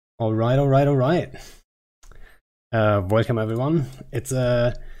All right, all right, all right. Welcome everyone. It's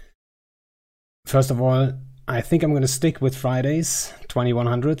first of all, I think I'm gonna stick with Fridays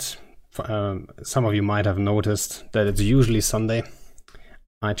 2100. Some of you might have noticed that it's usually Sunday.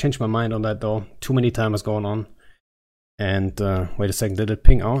 I changed my mind on that though. Too many timers going on. And wait a second, did it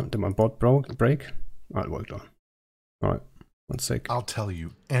ping out? Did my bot break? Oh, it worked on. All right, 1 sec. I'll tell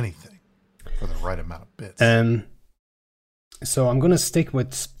you anything for the right amount of bits. So I'm gonna stick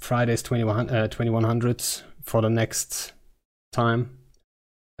with Fridays 2100 for the next time,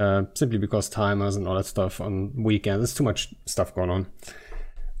 simply because timers and all that stuff on weekends. There's too much stuff going on.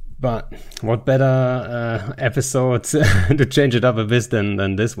 But what better episode to change it up a bit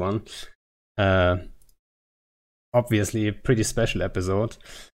than this one? Obviously, a pretty special episode.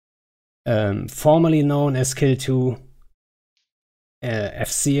 Formerly known as Kill 2,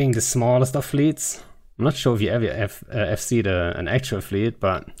 FCing the smallest of fleets. I'm not sure if you ever FC'd an actual fleet,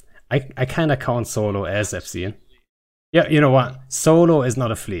 but I kind of count Solo as FC. Yeah, you know what? Solo is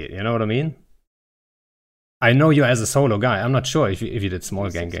not a fleet, you know what I mean? I know you as a solo guy. I'm not sure if you did small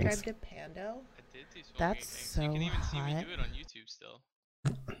gang gangs. Subscribe to Pando? I did do small That's gang gangs. so You can even see me hot. do it on YouTube still.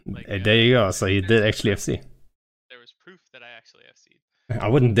 Like, There you go. So you did actually FC. There was proof that I actually FC'd. I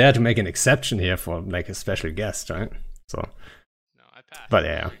wouldn't dare to make an exception here for like a special guest, right? So, No, I passed. but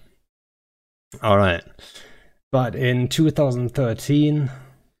yeah. All right. But in 2013,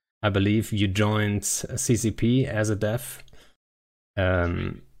 I believe you joined CCP as a dev.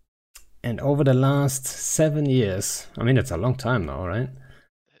 And over the last 7 years, I mean, it's a long time now, right?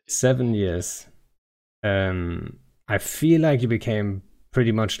 7 years. I feel like you became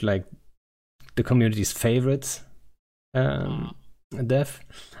pretty much like the community's favorite dev.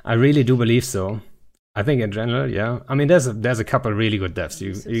 I really do believe so. I think in general, yeah. I mean, there's a couple really good devs.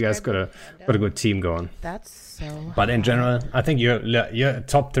 You guys got a good team going. That's so But in hot. general, I think you're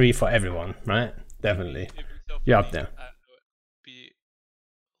top 3 for everyone, right? Definitely. It'd be so You're up funny. there. I would be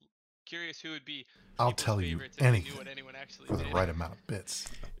curious who would be. I'll people's tell you favorites if they knew anything what anyone actually for the did. right amount of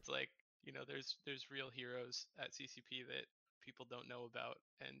bits. It's like, there's real heroes at CCP that people don't know about,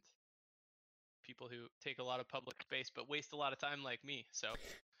 and people who take a lot of public space but waste a lot of time, like me. So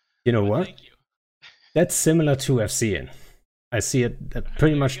You know but what? Thank you. That's similar to FCN. I see it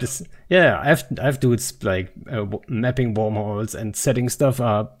pretty there much you this. Yeah, I've dudes like mapping wormholes and setting stuff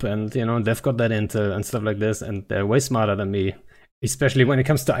up, and they've got that intel and stuff like this, and they're way smarter than me, especially when it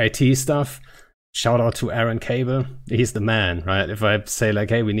comes to IT stuff. Shout out to Aaron Cable. He's the man, right? If I say like,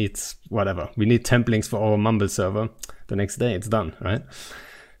 hey, we need temp links for our Mumble server, the next day it's done, right?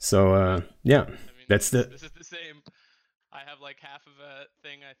 So yeah, I mean, that's the this is the same. I have like half of a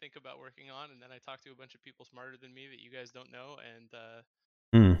thing I think about working on, and then I talk to a bunch of people smarter than me that you guys don't know, and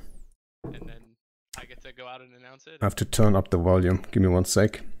then I get to go out and announce it. I have to turn up the volume. Give me 1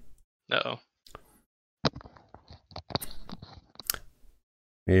 sec. Uh-oh.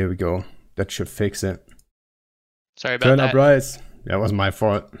 Here we go. That should fix it. Sorry about Turn that. up, Rise. That was my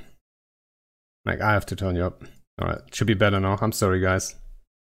fault. Like, I have to turn you up. Alright, should be better now. I'm sorry, guys.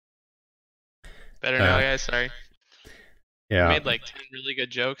 Better now, guys. Sorry. I Yeah, made like 10 really good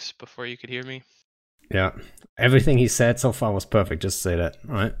jokes before you could hear me. yeah. Everything he said so far was perfect. Just say that,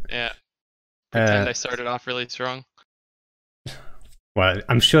 alright? Yeah. Pretend I Uh, started off really strong. well,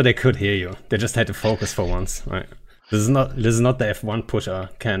 I'm sure they could hear you. They just had to focus for once, right? This is not the F1 pusher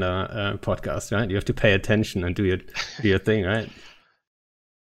kind of podcast, right? You have to pay attention and do your thing, right?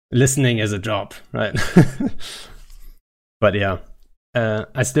 Listening is a job, right? But yeah,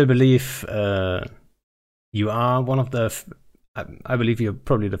 I still believe you are one of the. I believe you're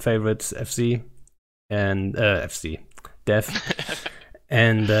probably the favorites FC and FC Dev,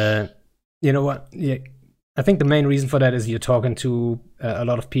 and you know what? Yeah, I think the main reason for that is you're talking to a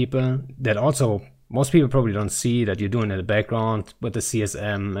lot of people that also most people probably don't see that you're doing in the background with the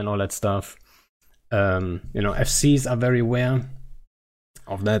CSM and all that stuff. FCs are very aware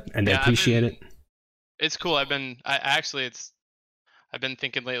of that and they Yeah, appreciate it. It's cool. I've been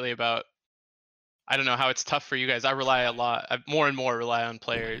thinking lately about, I don't know how it's tough for you guys. I more and more rely on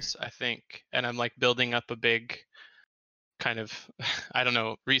players, I think, and I'm like building up a big kind of, I don't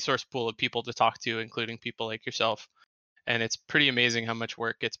know, resource pool of people to talk to, including people like yourself. And it's pretty amazing how much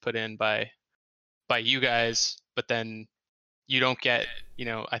work gets put in by you guys, but then you don't get,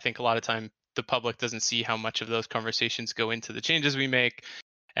 I think a lot of time the public doesn't see how much of those conversations go into the changes we make.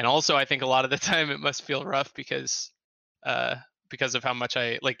 And also I think a lot of the time it must feel rough because of how much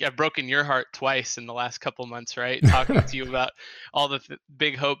I've broken your heart twice in the last couple months, right? Talking to you about all the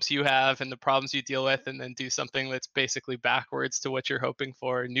big hopes you have and the problems you deal with, and then do something that's basically backwards to what you're hoping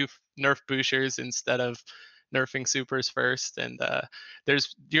for. Nerf boosters instead of nerfing supers first, and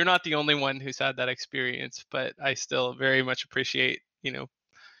you're not the only one who's had that experience, but I still very much appreciate,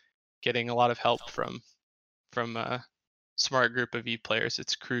 getting a lot of help from a smart group of Eve players.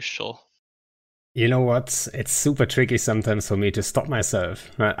 It's crucial. You know what? It's super tricky sometimes for me to stop myself.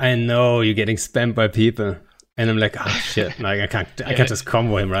 Right? I know you're getting spammed by people, and I'm like, oh shit! Like I can't just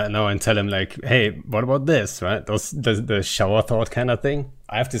combo him right now and tell him like, hey, what about this? Right? The shower thought kind of thing.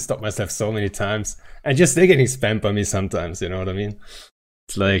 I have to stop myself so many times, and just they're getting spammed by me sometimes. You know what I mean?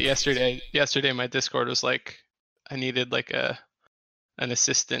 It's like yesterday my Discord was like, I needed like an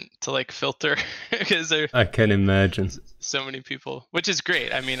assistant to like filter because I can imagine so many people, which is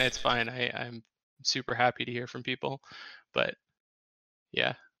great. I mean, it's fine. I'm super happy to hear from people, but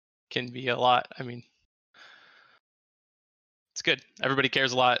yeah, can be a lot. I mean, it's good. Everybody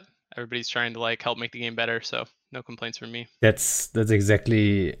cares a lot. Everybody's trying to like help make the game better, so no complaints from me. That's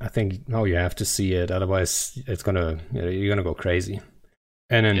exactly, I think, how you have to see it. Otherwise, it's gonna, you're gonna go crazy.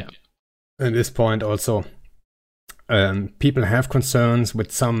 And then at this point also, people have concerns with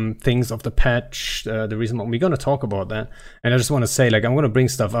some things of the patch. The reason why we're going to talk about that, and I just want to say, like, I'm going to bring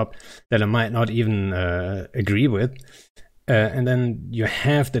stuff up that I might not even agree with. And then you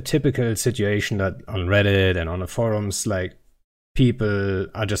have the typical situation that on Reddit and on the forums, like, people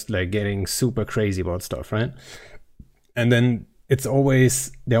are just like getting super crazy about stuff, right? And then they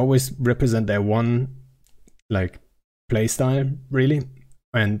always represent their one like play style, really,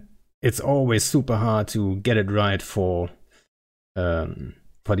 and it's always super hard to get it right for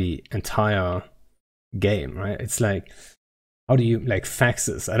the entire game, right? It's like, how do you like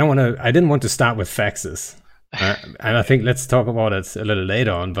faxes? I didn't want to start with faxes, and I think let's talk about it a little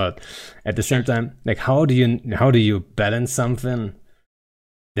later on. But at the same time, like, how do you balance something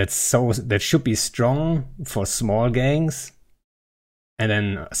that should be strong for small gangs, and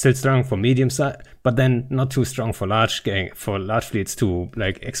then still strong for medium size, but then not too strong for large fleets to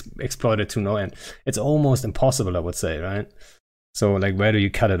like exploit it to no end. It's almost impossible, I would say, right? So like, where do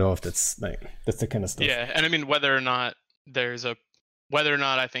you cut it off? That's the kind of stuff. Yeah, and I mean, whether or not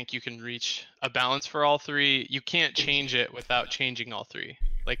I think you can reach a balance for all three, you can't change it without changing all three.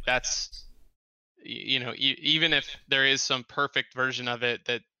 Like that's, even if there is some perfect version of it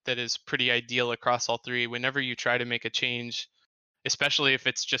that is pretty ideal across all three, whenever you try to make a change, especially if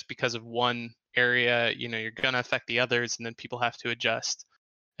it's just because of one area, you're going to affect the others, and then people have to adjust.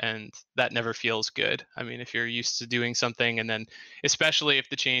 And that never feels good. I mean, if you're used to doing something, and then especially if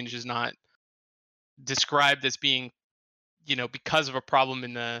the change is not described as being, because of a problem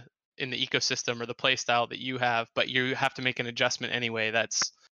in the ecosystem or the play style that you have, but you have to make an adjustment anyway,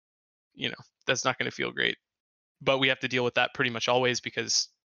 that's not going to feel great. But we have to deal with that pretty much always because,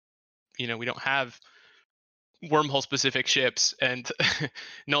 we don't have wormhole specific ships and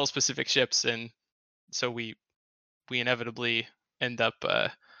null specific ships, and so we inevitably end up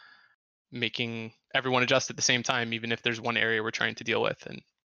making everyone adjust at the same time, even if there's one area we're trying to deal with, and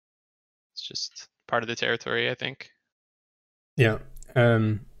it's just part of the territory, I think. Yeah.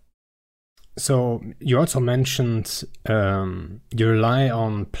 So you also mentioned you rely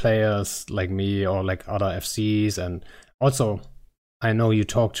on players like me or like other FCs, and also I know you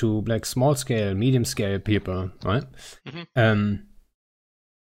talk to like small scale, medium scale people, right? Mm-hmm.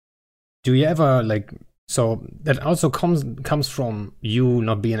 Do you ever like, so that also comes from you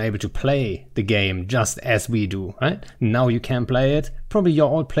not being able to play the game just as we do, right? Now you can play it. Probably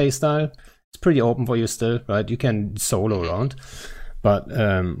your old play style, it's pretty open for you still, right? You can solo around. But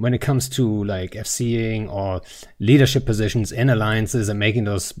when it comes to like FCing or leadership positions in alliances and making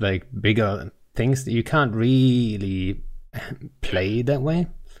those like bigger things, you can't really play that way.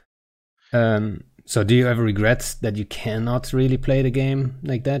 So do you ever regret that you cannot really play the game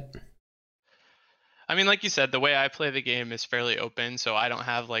like that? I mean, like you said, the way I play the game is fairly open, so I don't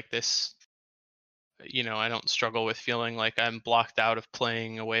have like this, I don't struggle with feeling like I'm blocked out of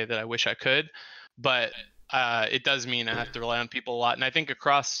playing a way that I wish I could. But it does mean I have to rely on people a lot. And I think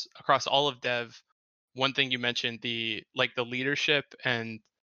across all of dev, one thing you mentioned, the leadership and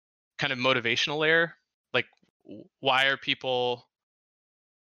kind of motivational layer, like why are people,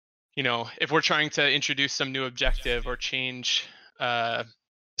 if we're trying to introduce some new objective or change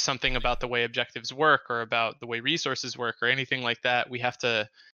something about the way objectives work or about the way resources work or anything like that,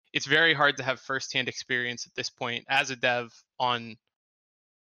 it's very hard to have firsthand experience at this point as a dev on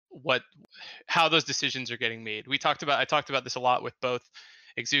how those decisions are getting made. I talked about this a lot with both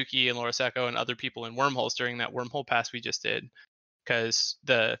Exuki and Loraseko and other people in wormholes during that wormhole pass we just did, because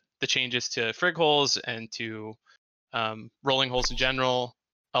the changes to frig holes and to rolling holes in general,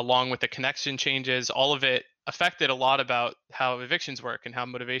 along with the connection changes, all of it affected a lot about how evictions work and how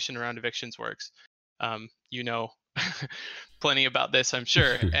motivation around evictions works. You know plenty about this, I'm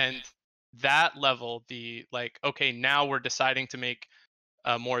sure. And that level, the like, okay, now we're deciding to make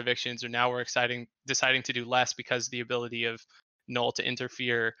more evictions, or now we're deciding to do less because the ability of null to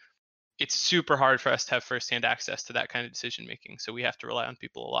interfere. It's super hard for us to have firsthand access to that kind of decision making, so we have to rely on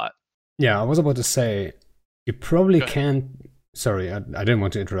people a lot. Yeah, I was about to say, you probably can't. Sorry, I didn't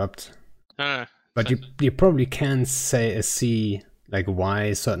want to interrupt. But you probably can see like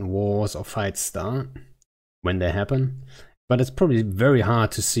why certain wars or fights start when they happen. But it's probably very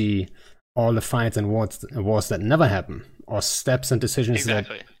hard to see all the fights and wars that never happen, or steps and decisions that,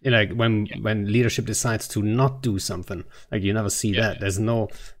 like when leadership decides to not do something. Like you never see that. There's no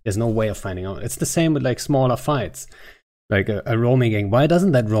way of finding out. It's the same with like smaller fights, like a roaming gang. Why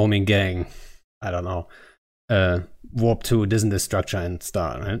doesn't that roaming gang, I don't know, warp to the structure and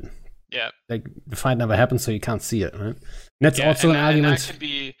start, right? Yeah. Like the fight never happens, so you can't see it, right? And that's also an argument. That could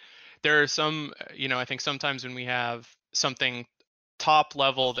be, there are some, I think sometimes when we have something top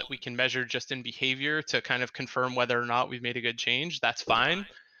level that we can measure just in behavior to kind of confirm whether or not we've made a good change, that's fine.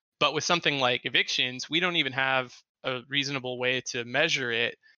 But with something like evictions, we don't even have a reasonable way to measure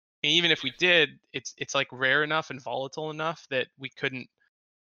it. And even if we did, it's like rare enough and volatile enough that we couldn't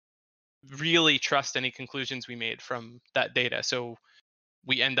really trust any conclusions we made from that data. So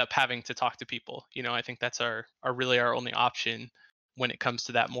we end up having to talk to people. I think that's our only option when it comes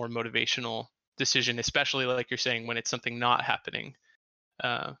to that more motivational decision, especially like you're saying, when it's something not happening.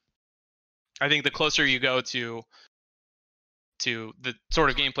 I think the closer you go to the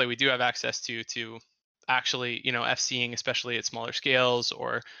sort of gameplay we do have access to actually, FCing, especially at smaller scales,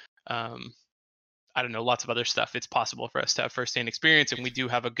 or I don't know, lots of other stuff, it's possible for us to have firsthand experience, and we do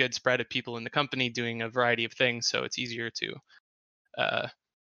have a good spread of people in the company doing a variety of things, so it's easier to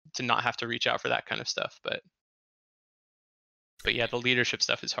not have to reach out for that kind of stuff. But yeah, the leadership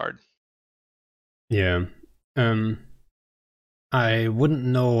stuff is hard. Yeah. I wouldn't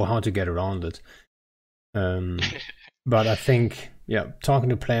know how to get around it. But I think, talking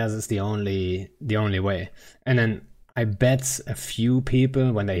to players is the only way. And then I bet a few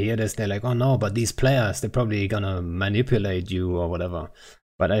people, when they hear this, they're like, oh no, but these players, they're probably gonna manipulate you or whatever.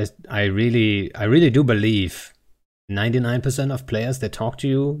 But I really do believe 99% of players they talk to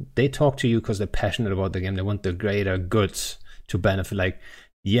you because they're passionate about the game. They want the greater good to benefit. Like,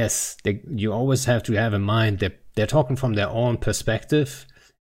 yes, you always have to have in mind that they're talking from their own perspective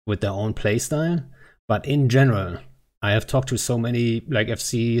with their own playstyle. But in general, I have talked to so many like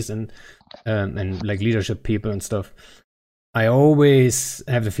FCs and like leadership people and stuff. I always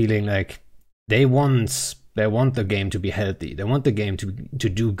have the feeling like they want the game to be healthy. They want the game to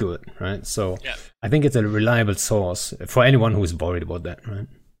do good, right? So I think it's a reliable source for anyone who's worried about that, right?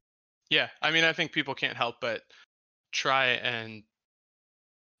 Yeah, I mean, I think people can't help but try and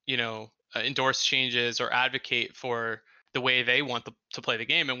endorse changes or advocate for the way they want to play the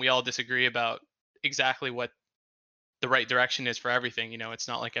game, and we all disagree about exactly what the right direction is for everything. It's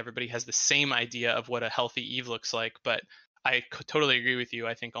not like everybody has the same idea of what a healthy Eve looks like, but I totally agree with you.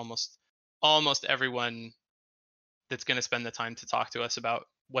 I think almost everyone that's going to spend the time to talk to us about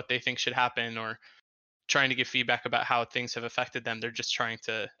what they think should happen, or trying to give feedback about how things have affected them, they're just trying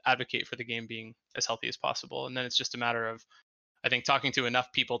to advocate for the game being as healthy as possible. And then it's just a matter of, I think, talking to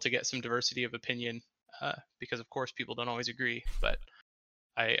enough people to get some diversity of opinion, because of course people don't always agree, but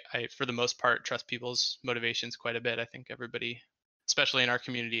I for the most part trust people's motivations quite a bit. I think everybody, especially in our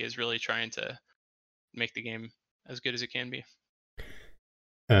community, is really trying to make the game as good as it can be.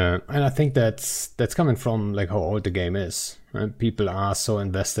 And I think that's coming from like how old the game is, right? People are so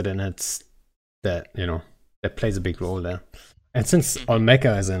invested in it that that plays a big role there. And since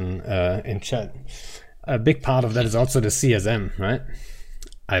Olmeca is in chat, a big part of that is also the CSM, right?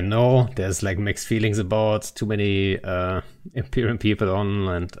 I know there's like mixed feelings about too many Imperium people on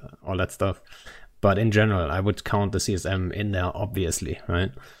and all that stuff, but in general, I would count the CSM in there, obviously,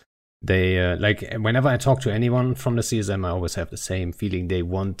 right? They like whenever I talk to anyone from the CSM, I always have the same feeling. They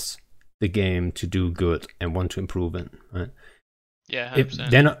want the game to do good and want to improve it, right? Yeah,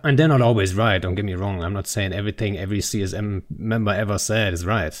 100%. They're not always right. Don't get me wrong. I'm not saying everything every CSM member ever said is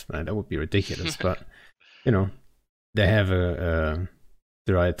right. Right? That would be ridiculous. But they have the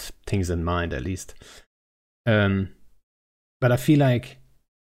right things in mind at least. But I feel like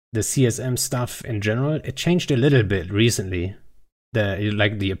the CSM stuff in general, it changed a little bit recently.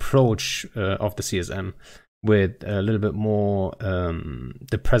 The approach of the CSM with a little bit more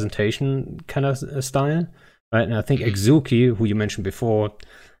the presentation kind of style, right? And I think Exuki, who you mentioned before,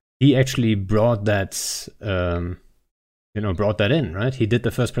 he actually brought that brought that in, right? He did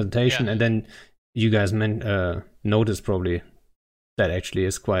the first presentation, and then you guys noticed probably that actually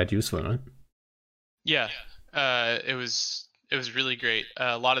is quite useful, right? Yeah, it was really great.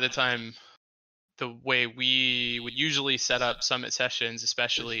 A lot of the time, the way we would usually set up summit sessions,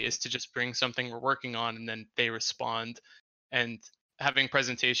 especially, is to just bring something we're working on, and then they respond. And having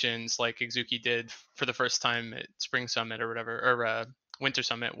presentations like Izuki did for the first time at Spring Summit or whatever, or Winter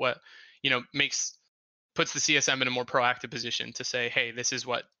Summit, what puts the CSM in a more proactive position to say, hey, this is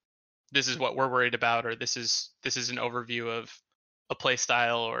what we're worried about, or this is an overview of a play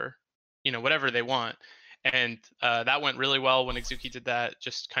style, or whatever they want. And that went really well when Izuki did that,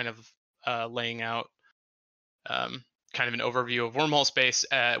 just kind of laying out kind of an overview of wormhole space,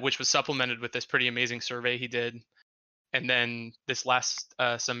 which was supplemented with this pretty amazing survey he did. And then this last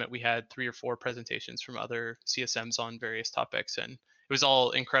summit, we had 3 or 4 presentations from other CSMs on various topics, and it was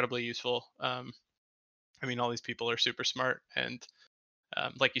all incredibly useful. I mean, all these people are super smart, and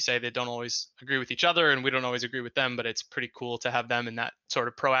like you say, they don't always agree with each other, and we don't always agree with them, but it's pretty cool to have them in that sort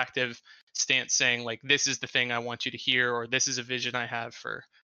of proactive stance, saying like, this is the thing I want you to hear, or this is a vision I have for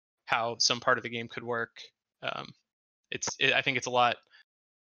how some part of the game could work. I think it's a lot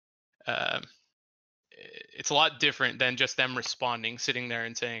different than just them responding, sitting there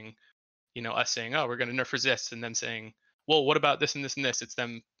and saying, us saying, oh, we're going to nerf resist, and them saying, well, what about this and this and this? It's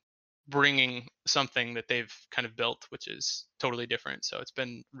them bringing something that they've kind of built, which is totally different. So it's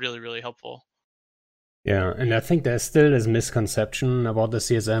been really, really helpful. Yeah, and I think there's still this misconception about the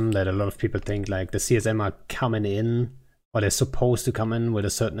CSM that a lot of people think like the CSM are coming in, or they're supposed to come in with a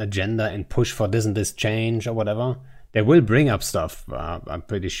certain agenda and push for this and this change or whatever. They will bring up stuff. I'm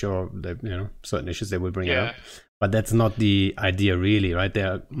pretty sure that certain issues they will bring up, but that's not the idea, really, right?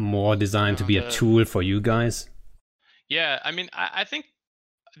 They're more designed to be a tool for you guys. Yeah, I mean, I think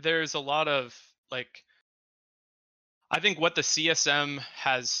there's a lot of I think what the CSM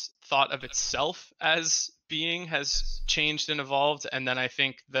has thought of itself as being has changed and evolved, and then I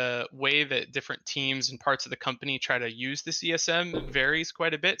think the way that different teams and parts of the company try to use the CSM varies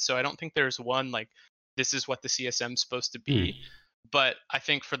quite a bit. So I don't think there's one this is what the CSM is supposed to be. But I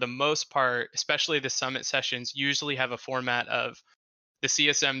think for the most part, especially the summit sessions, usually have a format of the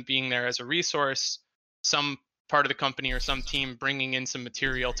CSM being there as a resource, some part of the company or some team bringing in some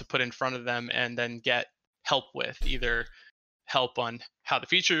material to put in front of them, and then get help with, either help on how the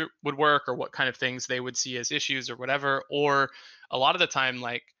feature would work or what kind of things they would see as issues or whatever, or a lot of the time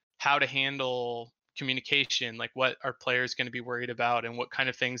how to handle communication, what are players going to be worried about, and what kind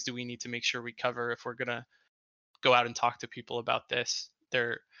of things do we need to make sure we cover if we're going to go out and talk to people about this.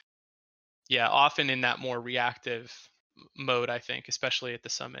 They're often in that more reactive mode, I think, especially at the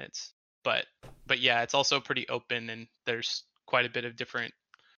summits. But yeah, it's also pretty open, and there's quite a bit of different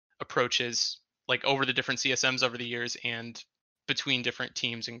approaches over the different CSMs over the years and between different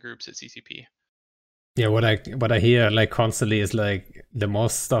teams and groups at CCP. Yeah, what I hear constantly is the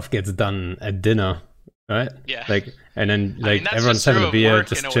most stuff gets done at dinner, right? Yeah. And then everyone's having a beer,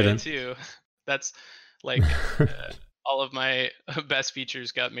 just chilling. Too. That's all of my best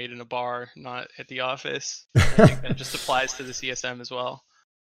features got made in a bar, not at the office. I think that just applies to the CSM as well.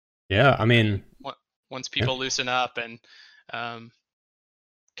 Yeah, I mean, once people loosen up and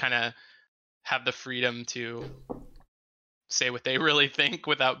kind of have the freedom to say what they really think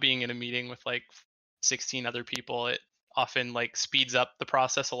without being in a meeting with 16 other people, it often speeds up the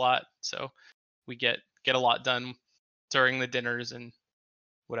process a lot. So we get a lot done during the dinners and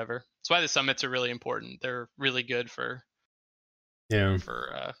whatever. That's why the summits are really important. They're really good for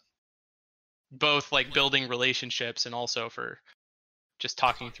both building relationships and also for just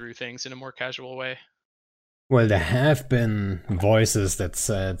talking through things in a more casual way. Well, there have been voices that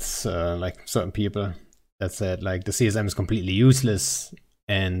said, certain people that said, the CSM is completely useless,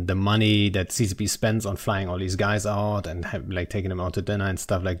 and the money that CCP spends on flying all these guys out and taking them out to dinner and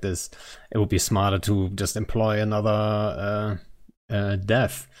stuff like this, it would be smarter to just employ another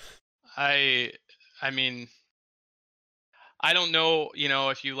dev. I mean, I don't know,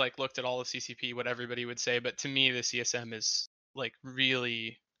 if you looked at all of CCP, what everybody would say, but to me, the CSM is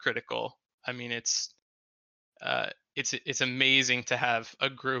really critical. I mean, it's amazing to have a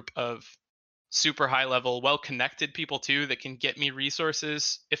group of super high level, well connected people too that can get me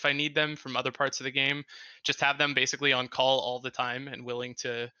resources if I need them from other parts of the game. Just have them basically on call all the time and willing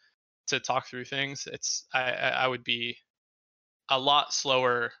to talk through things. I would be a lot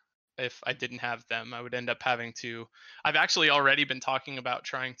slower if I didn't have them. I would end up having to. I've actually already been talking about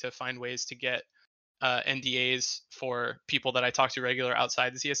trying to find ways to get NDAs for people that I talk to regular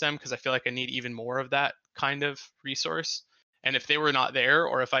outside the CSM, because I feel like I need even more of that kind of resource. And if they were not there,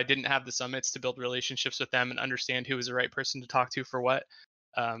 or if I didn't have the summits to build relationships with them and understand who was the right person to talk to for what,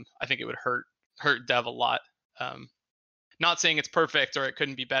 I think it would hurt dev a lot. Not saying it's perfect or it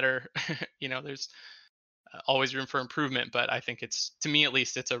couldn't be better. There's always room for improvement, but I think it's, to me at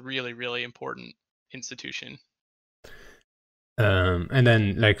least, it's a really, really important institution. And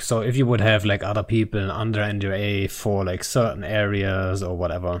then like, so if you would have like other people under NDA for like certain areas or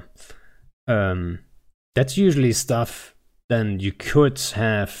whatever, that's usually stuff then you could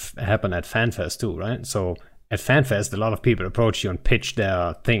have happen at FanFest too, right? So at FanFest, a lot of people approach you and pitch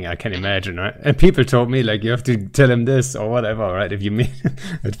their thing, I can imagine, right? And people told me, like, you have to tell him this or whatever, right? If you meet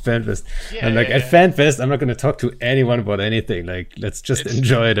at FanFest. And like, at FanFest, I'm not going to talk to anyone about anything. Like, let's just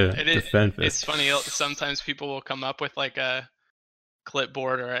enjoy the FanFest. It's funny, sometimes people will come up with like a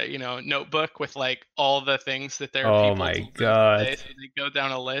clipboard or a, notebook with like all the things that there are. Oh my god! So they go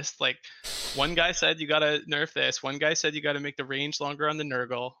down a list. Like, one guy said you gotta nerf this. One guy said you gotta make the range longer on the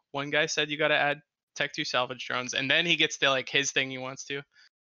Nurgle. One guy said you gotta add Tech 2 salvage drones, and then he gets to like his thing he wants to,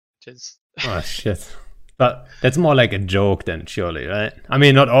 which is oh shit. But that's more like a joke then, surely, right? I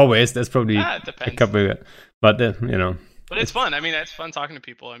mean, not always. There's probably a couple, but But it's fun. I mean, it's fun talking to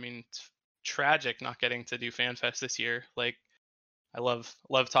people. I mean, it's tragic not getting to do FanFest this year. Like, I love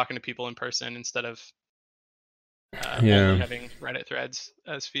talking to people in person instead of only having Reddit threads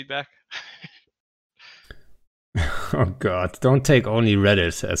as feedback. Oh god, don't take only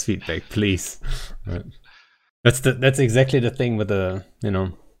Reddit as feedback, please. That's exactly the thing with the,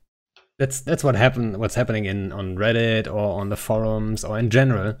 that's what's happening on Reddit or on the forums or in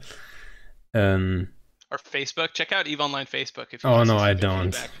general. Or Facebook. Check out EVE Online Facebook if you want to see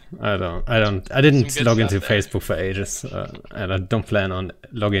I didn't log into Facebook for ages, and I don't plan on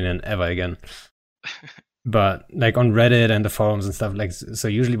logging in ever again. But like on Reddit and the forums and stuff, like, so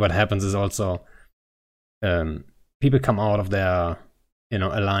usually what happens is also people come out of their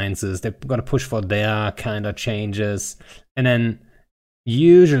alliances, they're gonna push for their kind of changes, and then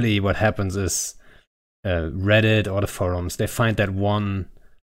usually what happens is Reddit or the forums, they find that one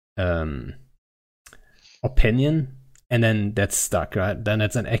opinion, and then that's stuck, right? Then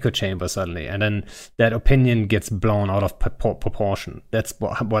it's an echo chamber suddenly, and then that opinion gets blown out of proportion. That's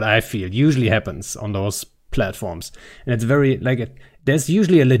what I feel usually happens on those platforms, and it's very like there's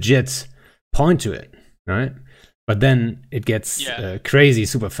usually a legit point to it, right? But then it gets crazy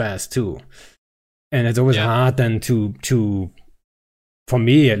super fast too, and it's always hard then to for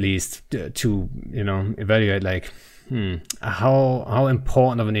me at least to evaluate like how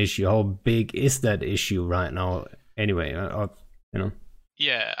important of an issue, how big is that issue right now anyway,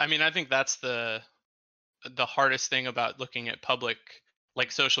 Yeah, I mean, I think that's the hardest thing about looking at public,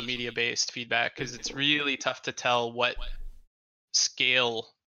 like, social media based feedback, because it's really tough to tell what scale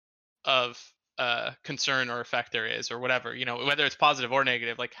of concern or effect there is, or whatever, whether it's positive or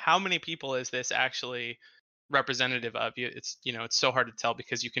negative. Like, how many people is this actually representative of? It's it's so hard to tell,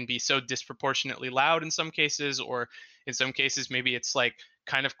 because you can be so disproportionately loud in some cases, or in some cases maybe it's like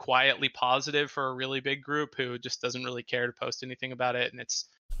kind of quietly positive for a really big group who just doesn't really care to post anything about it, and it's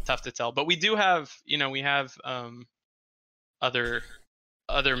tough to tell. But we do have we have other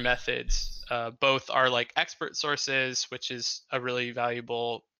methods. Both are like expert sources, which is a really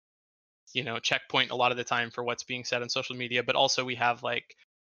valuable checkpoint a lot of the time for what's being said on social media, but also we have like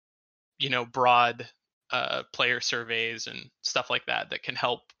broad player surveys and stuff like that can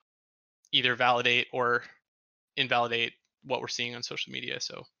help either validate or invalidate what we're seeing on social media.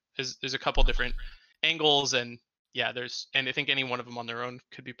 So there's a couple different angles, and and I think any one of them on their own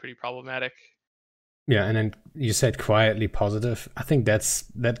could be pretty problematic. Yeah, and then you said quietly positive. I think that's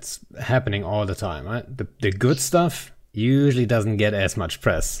happening all the time, right? The good stuff usually doesn't get as much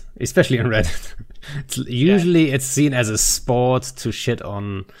press, especially on Reddit. It's seen as a sport to shit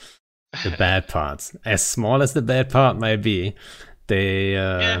on the bad parts. As small as the bad part might be, they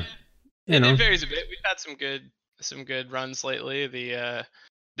it varies a bit. We've had some good runs lately. The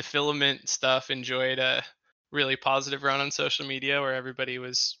filament stuff enjoyed a really positive run on social media where everybody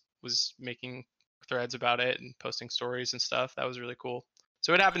was making threads about it and posting stories and stuff. That was really cool.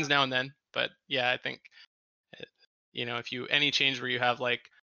 So it happens now and then, but I think if any change where you have like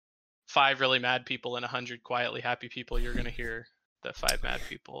 5 really mad people and 100 quietly happy people, you're going to hear the 5 mad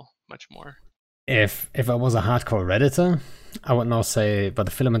people much more. If I was a hardcore Redditor, I would now say, but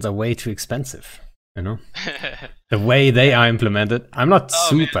the filaments are way too expensive. The way they are implemented, I'm not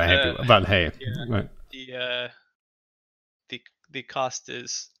super happy. But hey, right. The cost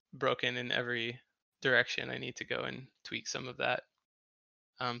is broken in every direction. I need to go and tweak some of that.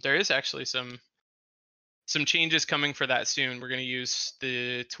 There is actually some changes coming for that soon. We're going to use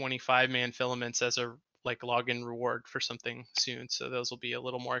the 25-man filaments as a login reward for something soon, so those will be a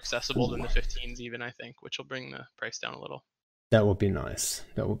little more accessible than the 15s even, I think, which will bring the price down a little. That would be nice.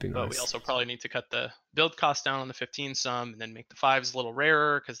 But we also probably need to cut the build cost down on the 15 some, and then make the 5s a little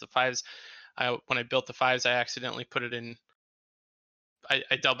rarer, because the 5s, when I built the 5s, I accidentally put it in.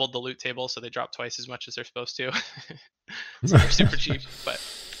 I doubled the loot table, so they drop twice as much as they're supposed to. So they're super cheap, but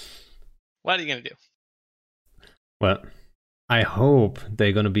what are you gonna do? Well, I hope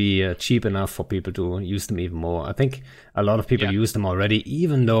they're going to be cheap enough for people to use them even more. I think a lot of people use them already,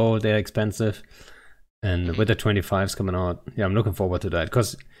 even though they're expensive. And with the 25s coming out, yeah, I'm looking forward to that.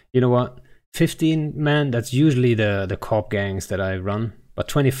 Because, you know what? 15, man, that's usually the corp gangs that I run. But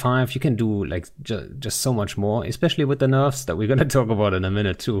 25, you can do like just so much more, especially with the nerfs that we're going to talk about in a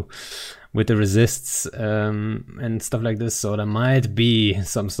minute too. With the resists and stuff like this. So there might be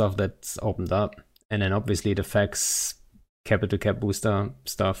some stuff that's opened up. And then obviously the fax capital cap booster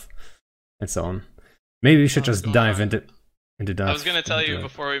stuff and so on. Maybe we should just dive into that. I was gonna tell you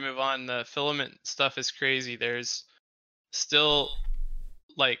before we move on, the filament stuff is crazy. There's still,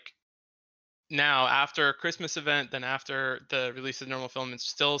 like, now after Christmas event, then after the release of normal filaments,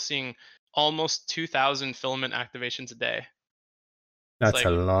 still seeing almost 2,000 filament activations a day. That's like a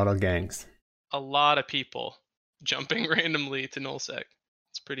lot of gangs. A lot of people jumping randomly to nullsec.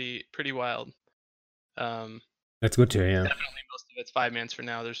 It's pretty wild. That's good to hear. Definitely most of it's 5-mans for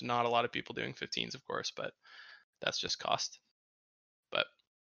now. There's not a lot of people doing 15s, of course, but that's just cost. But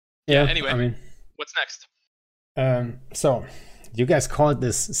yeah, anyway, I mean, what's next? So you guys called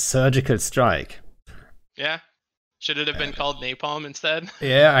this surgical strike. Yeah. Should it have been called napalm instead?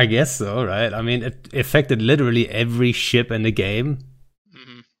 Yeah, I guess so, right? I mean, it affected literally every ship in the game.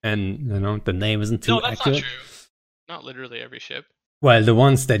 And, you know, the name isn't too accurate. No, that's not true. Not literally every ship. Well, the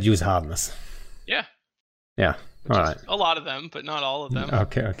ones that use hardness. Yeah. Yeah. All right. A lot of them, but not all of them.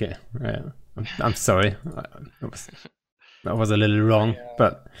 Okay. Right. I'm sorry. That was a little wrong,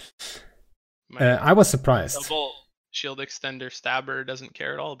 but I was surprised. Double shield extender stabber doesn't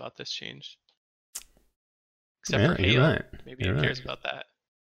care at all about this change. Except for Hale. Right. Maybe he cares about that.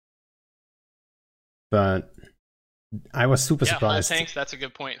 But I was super surprised. Hull tanks, that's a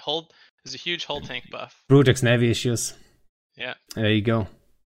good point. There's a huge hull tank buff. Brutex Navy issues. Yeah. There you go.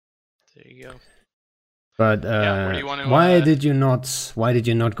 But why did you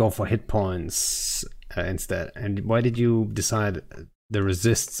not go for hit points instead? And why did you decide the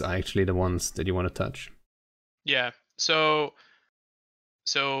resists are actually the ones that you want to touch? Yeah. So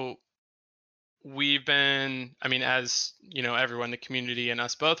we've been, I mean, as you know, everyone, the community and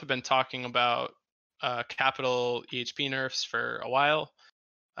us both have been talking about capital EHP nerfs for a while.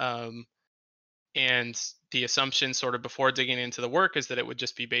 And the assumption sort of before digging into the work is that it would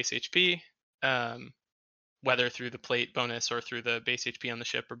just be base HP, whether through the plate bonus or through the base HP on the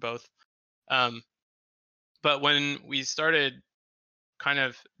ship or both. But when we started kind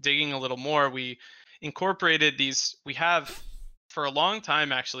of digging a little more, we incorporated these. We have for a long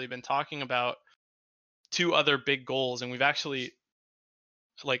time actually been talking about 2 other big goals, and we've actually,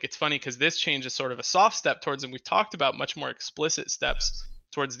 like, it's funny because this change is sort of a soft step towards them. We've talked about much more explicit steps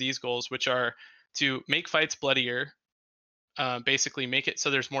towards these goals, which are to make fights bloodier, basically make it so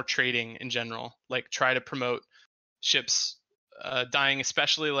there's more trading in general, like try to promote ships dying,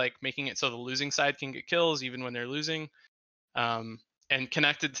 especially like making it so the losing side can get kills even when they're losing, and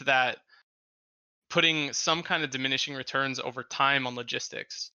connected to that, putting some kind of diminishing returns over time on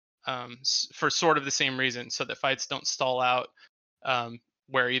logistics, for sort of the same reason, so that fights don't stall out,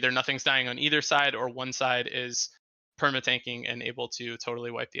 where either nothing's dying on either side or one side is permatanking and able to totally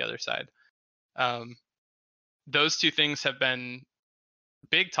wipe the other side. Those 2 things have been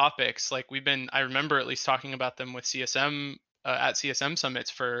big topics. Like I remember at least talking about them with CSM at CSM summits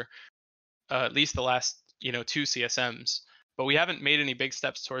for at least the last 2 CSMs, but we haven't made any big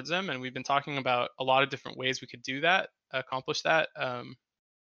steps towards them. And we've been talking about a lot of different ways we could do that, accomplish that.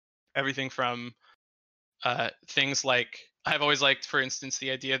 Everything from things like, I've always liked, for instance,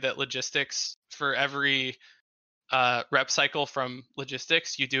 the idea that logistics, for every rep cycle from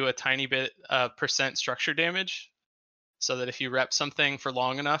logistics, you do a tiny bit percent structure damage, so that if you rep something for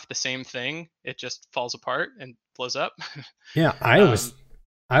long enough, the same thing, it just falls apart and blows up. Yeah, I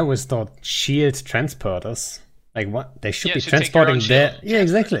always thought shield transporters, like, what they should be transporting there. Yeah,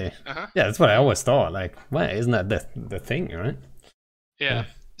 exactly. Yeah, that's what I always thought. Like, why isn't that the thing, right? Yeah.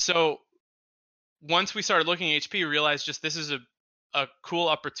 So once we started looking at HP, we realized just this is a cool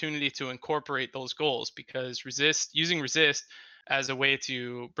opportunity to incorporate those goals, because using resist as a way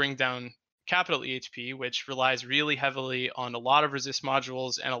to bring down capital EHP, which relies really heavily on a lot of resist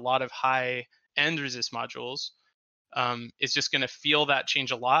modules and a lot of high end resist modules, is just going to feel that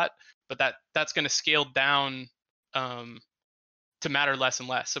change a lot, but that's going to scale down to matter less and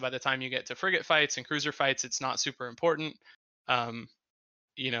less. So by the time you get to frigate fights and cruiser fights, it's not super important.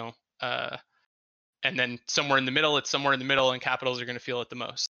 And then somewhere in the middle, and capitals are going to feel it the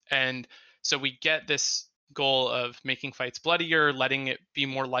most. And So we get this goal of making fights bloodier, letting it be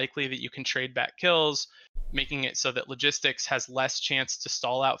more likely that you can trade back kills, making it so that logistics has less chance to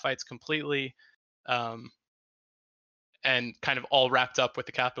stall out fights completely, and kind of all wrapped up with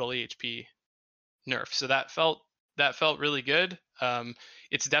the capital EHP nerf. So that felt really good.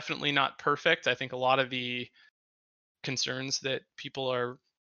 It's definitely not perfect. I think a lot of the concerns that people are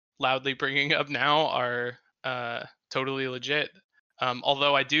loudly bringing up now are totally legit.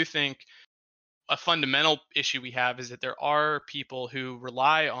 Although I do think a fundamental issue we have is that there are people who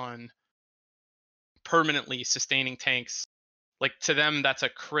rely on permanently sustaining tanks. Like, to them, that's a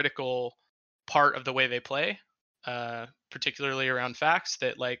critical part of the way they play, particularly around facts,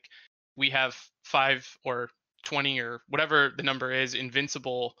 that like we have 5 or 20 or whatever the number is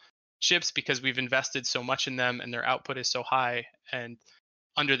invincible ships because we've invested so much in them and their output is so high. And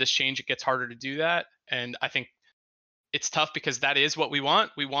under this change, it gets harder to do that. And I think it's tough because that is what we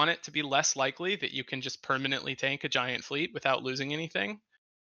want. We want it to be less likely that you can just permanently tank a giant fleet without losing anything,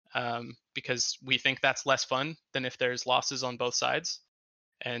 because we think that's less fun than if there's losses on both sides.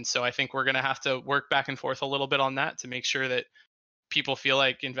 And so I think we're going to have to work back and forth a little bit on that to make sure that people feel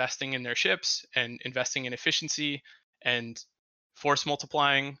like investing in their ships and investing in efficiency and force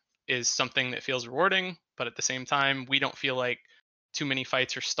multiplying is something that feels rewarding. But at the same time, we don't feel like too many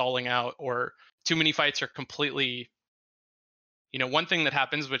fights are stalling out or too many fights are completely, one thing that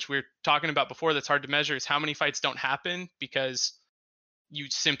happens, which we were talking about before, that's hard to measure, is how many fights don't happen because you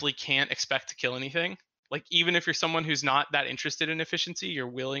simply can't expect to kill anything. Like, even if you're someone who's not that interested in efficiency, you're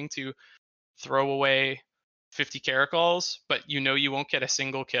willing to throw away 50 caracols, but you won't get a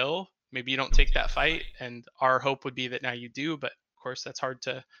single kill. Maybe you don't take that fight, and our hope would be that now you do, but of course that's hard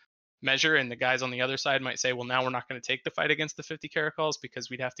to measure, and the guys on the other side might say, well, now we're not going to take the fight against the 50 caracols because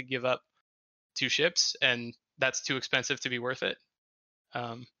we'd have to give up 2 ships, and that's too expensive to be worth it.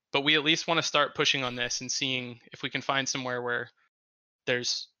 But we at least want to start pushing on this and seeing if we can find somewhere where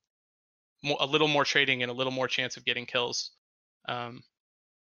there's a little more trading and a little more chance of getting kills.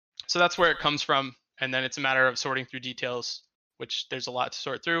 So that's where it comes from. And then it's a matter of sorting through details, which there's a lot to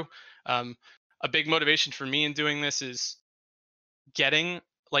sort through. A big motivation for me in doing this is getting,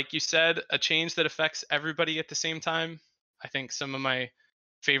 like you said, a change that affects everybody at the same time. I think some of my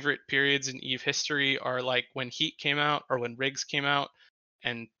favorite periods in EVE history are like when Heat came out or when Rigs came out,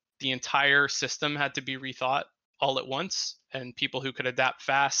 and the entire system had to be rethought all at once, and people who could adapt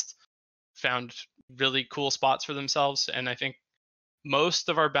fast found really cool spots for themselves. And I think most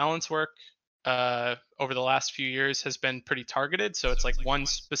of our balance work over the last few years has been pretty targeted. So it's like one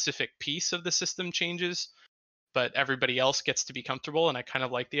specific piece of the system changes, but everybody else gets to be comfortable. And I kind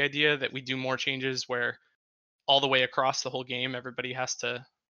of like the idea that we do more changes where all the way across the whole game, everybody has to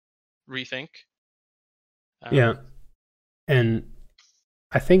rethink. Yeah. And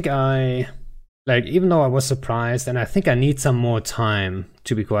I think even though I was surprised, and I think I need some more time,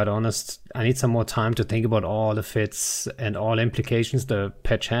 to be quite honest, I need some more time to think about all the fits and all implications the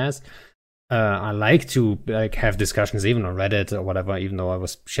patch has. I like to have discussions even on Reddit or whatever, even though I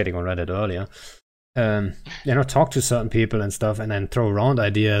was shitting on Reddit earlier. Talk to certain people and stuff, and then throw around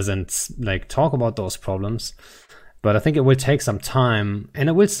ideas and talk about those problems. But I think it will take some time, and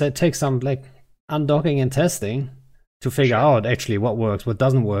it will take some undocking and testing to figure out actually what works, what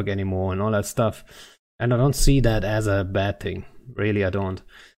doesn't work anymore, and all that stuff. And I don't see that as a bad thing. Really, I don't.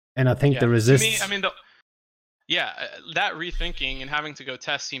 And I think the resistance... To me, that rethinking and having to go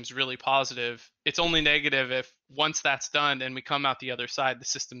test seems really positive. It's only negative if once that's done and we come out the other side, the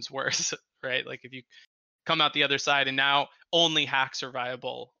system's worse, right? Like if you come out the other side and now only hacks are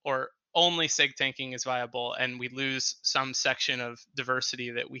viable or only sig tanking is viable and we lose some section of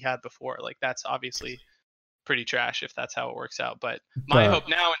diversity that we had before, like that's obviously pretty trash if that's how it works out. But my hope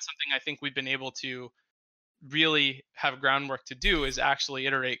now, and something I think we've been able to really have groundwork to do, is actually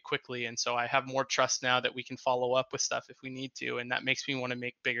iterate quickly. And so I have more trust now that we can follow up with stuff if we need to, and that makes me want to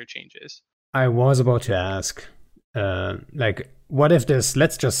make bigger changes. I was about to ask, what if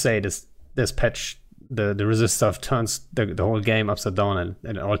let's just say this patch, the resist stuff turns the whole game upside down and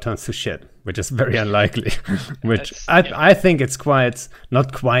it all turns to shit, which is very unlikely. Which I think it's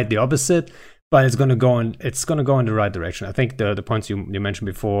not quite the opposite, but it's gonna go in the right direction. I think the points you mentioned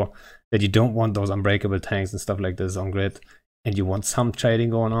before, that you don't want those unbreakable tanks and stuff like this on grid, and you want some trading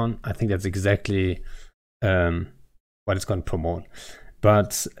going on. I think that's exactly what it's going to promote.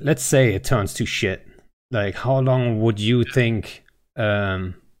 But let's say it turns to shit. How long would you think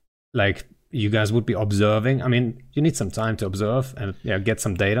you guys would be observing? I mean, you need some time to observe and get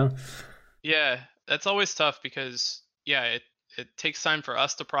some data. Yeah, that's always tough because it takes time for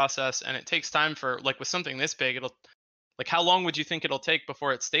us to process, and it takes time for with something this big, like how long would you think it'll take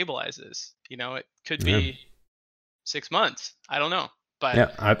before it stabilizes? It could be 6 months. I don't know. But yeah,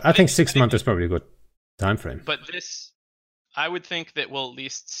 I think 6 months is probably a good time frame. But I would think that we'll at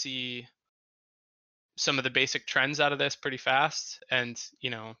least see some of the basic trends out of this pretty fast, and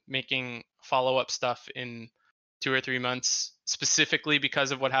making follow-up stuff in 2 or 3 months, specifically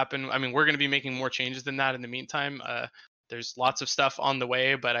because of what happened. I mean, we're going to be making more changes than that in the meantime. There's lots of stuff on the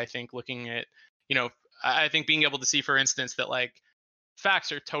way, but I think looking at, I think being able to see, for instance, that like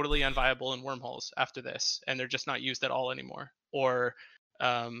facts are totally unviable in wormholes after this, and they're just not used at all anymore, or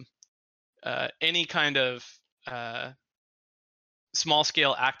any kind of small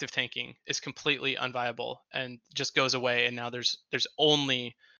scale active tanking is completely unviable and just goes away, and now there's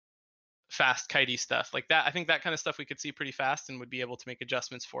only fast kitey stuff like that. I think that kind of stuff we could see pretty fast and would be able to make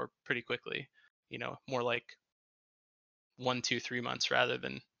adjustments for pretty quickly. More like 1, 2, 3 months rather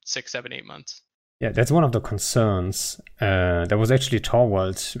than 6, 7, 8 months. Yeah, that's one of the concerns. There was actually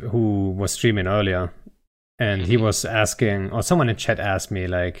Torvald who was streaming earlier, and he was asking, or someone in chat asked me,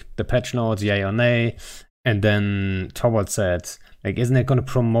 like, the patch notes, yay or nay. And then Torvald said, like, isn't it going to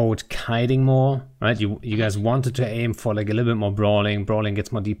promote kiting more, right? You guys wanted to aim for like a little bit more brawling. Brawling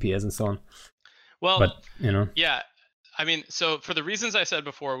gets more DPS and so on. Well, but yeah. I mean, so for the reasons I said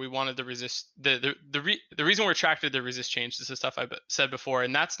before, we wanted the resist. The reason we're attracted to the resist change is the stuff I said before,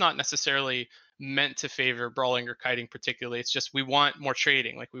 and that's not necessarily meant to favor brawling or kiting particularly. It's just we want more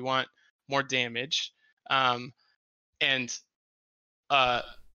trading, like we want more damage, and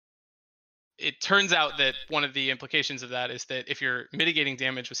it turns out that one of the implications of that is that if you're mitigating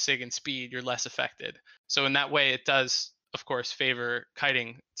damage with SIG and speed, you're less affected. So in that way, it does, of course, favor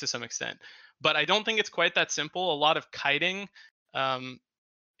kiting to some extent. But I don't think it's quite that simple. A lot of kiting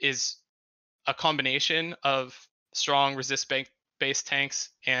is a combination of strong resist-based tanks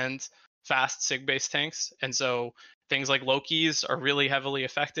and fast SIG-based tanks. And so things like Lokis are really heavily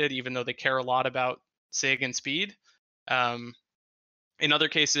affected, even though they care a lot about SIG and speed. In other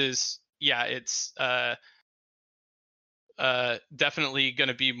cases, yeah, it's definitely going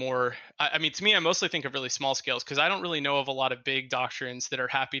to be more. I mean, to me, I mostly think of really small scales because I don't really know of a lot of big doctrines that are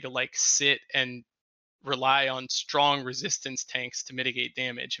happy to like sit and rely on strong resistance tanks to mitigate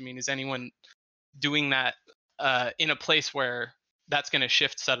damage. I mean, is anyone doing that in a place where that's going to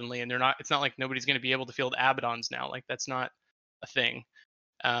shift suddenly and they're not? It's not like nobody's going to be able to field Abaddons now. Like that's not a thing.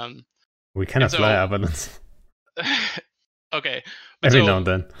 We cannot fly Abaddons. Okay, but every now and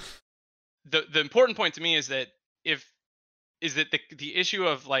then. The important point to me is that the issue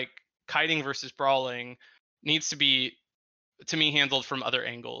of like kiting versus brawling needs to be, to me, handled from other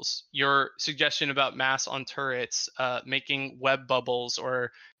angles. Your suggestion about mass on turrets, making web bubbles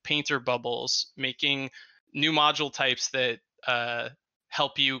or painter bubbles, making new module types that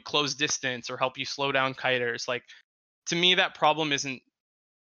help you close distance or help you slow down kiters. Like, to me, that problem isn't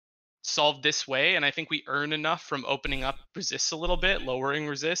solved this way, and I think we earn enough from opening up resists a little bit, lowering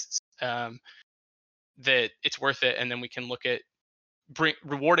resists, that it's worth it, and then we can look at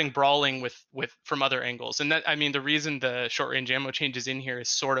rewarding brawling with from other angles. And that, I mean, the reason the short range ammo change is in here is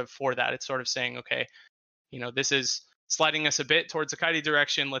sort of for that. It's sort of saying, okay, this is sliding us a bit towards the kitey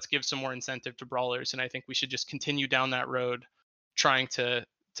direction. Let's give some more incentive to brawlers, and I think we should just continue down that road, trying to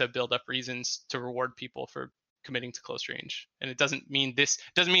build up reasons to reward people for committing to close range. And it doesn't mean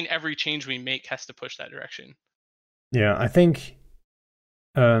every change we make has to push that direction. Yeah, I think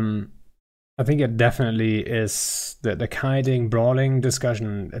it definitely is the kiting brawling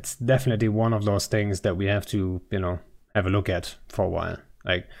discussion. It's definitely one of those things that we have to, have a look at for a while.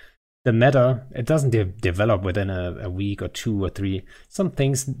 Like the meta, it doesn't develop within a week or 2 or 3. Some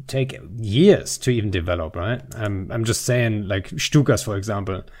things take years to even develop, right? I'm just saying, like Stukas, for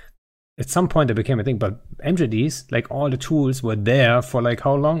example. At some point it became a thing, but MJDs, like all the tools were there for like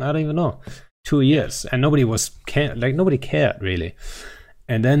how long? I don't even know. 2 years, and nobody cared really.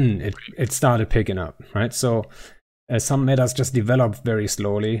 And then it started picking up, right? So some metas just develop very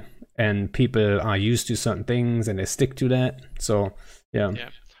slowly, and people are used to certain things and they stick to that. So yeah.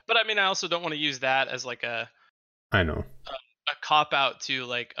 But I mean, I also don't want to use that as like a cop out to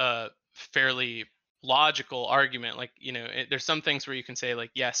like a fairly logical argument. Like, there's some things where you can say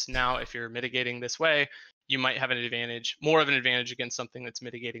like, yes, now if you're mitigating this way, you might have more of an advantage against something that's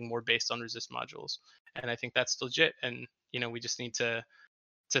mitigating more based on resist modules. And I think that's legit. And we just need to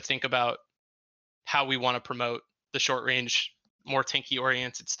think about how we want to promote the short range, more tanky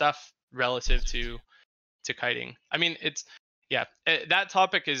oriented stuff relative to kiting. I mean, that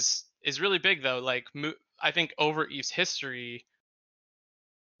topic is really big though. Like, I think over EVE's history,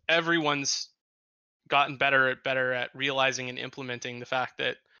 everyone's gotten better at realizing and implementing the fact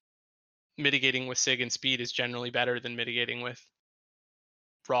that mitigating with Sig and speed is generally better than mitigating with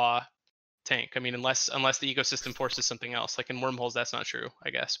raw tank. I mean, unless the ecosystem forces something else. Like in Wormholes, that's not true, I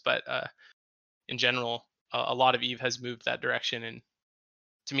guess. But in general, a lot of EVE has moved that direction, and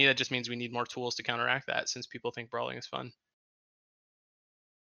to me, that just means we need more tools to counteract that, since people think brawling is fun.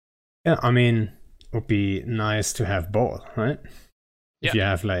 Yeah, I mean, it would be nice to have both, right? If you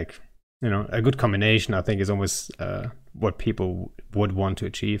have like, a good combination, I think is almost what people would want to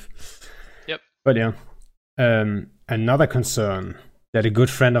achieve. Yep. But yeah, another concern that a good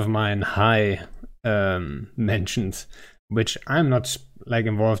friend of mine, Hai, mentioned, which I'm not like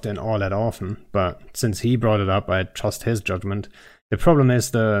involved in all that often, but since he brought it up, I trust his judgment. The problem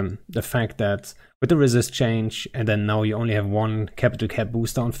is the fact that with the resist change, and then now you only have one capital cap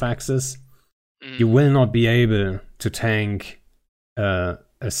booster on Faxes, you will not be able to tank a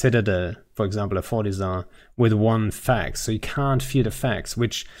Citadel, for example, a Fortizar, with one Fax. So you can't fear the Fax,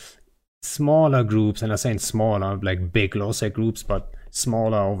 which smaller groups, and I'm saying smaller, like big low sec groups, but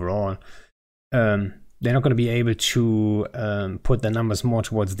smaller overall, they're not going to be able to put their numbers more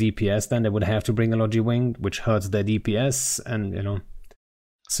towards DPS. Then they would have to bring a Logi Wing, which hurts their DPS, and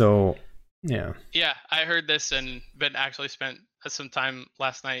so yeah. Yeah, I heard this, and Ben actually spent some time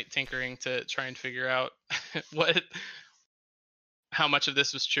last night tinkering to try and figure out how much of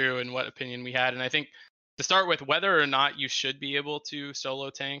this was true and what opinion we had. And I think to start with, whether or not you should be able to solo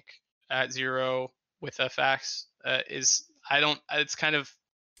tank at 0 with a Fax it's kind of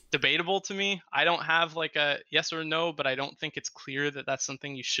debatable to me. I don't have like a yes or no, but I don't think it's clear that that's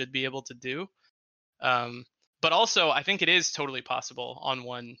something you should be able to do. But also, I think it is totally possible on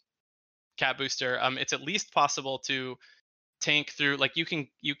one cap booster. It's at least possible to tank through, like you can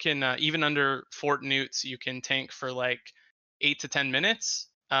even under Fort Newts, you can tank for like 8 to 10 minutes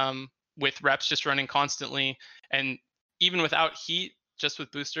with reps just running constantly, and even without heat, just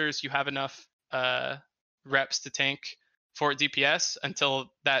with boosters, you have enough reps to tank Fort DPS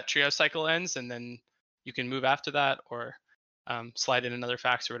until that trio cycle ends, and then you can move after that or slide in another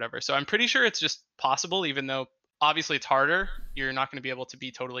Fax or whatever. So I'm pretty sure it's just possible, even though obviously it's harder. You're not going to be able to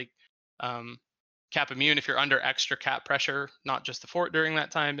be totally cap immune if you're under extra cap pressure, not just the Fort during that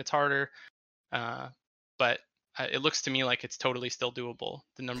time. It's harder, but it looks to me like it's totally still doable.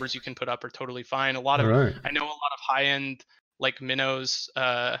 The numbers you can put up are totally fine. I know a lot of high end like minnows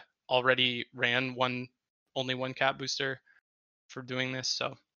already ran only one cap booster for doing this,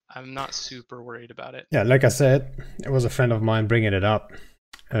 so I'm not super worried about it. Yeah, like I said, it was a friend of mine bringing it up.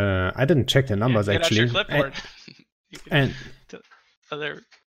 I didn't check the numbers actually. Get out your clipboard.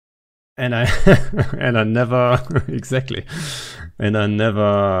 And I never exactly, and I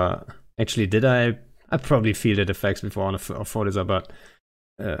never actually did. I probably fielded effects before on a Fortizar, but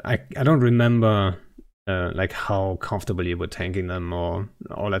I don't remember like how comfortable you were tanking them or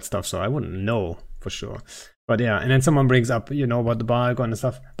all that stuff, so I wouldn't know for sure. But yeah, and then someone brings up, about the Bargon and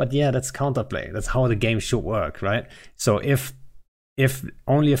stuff. But yeah, that's counterplay. That's how the game should work, right? So if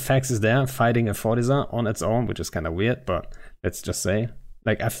only a Fax is there fighting a Fortizar on its own, which is kind of weird, but let's just say,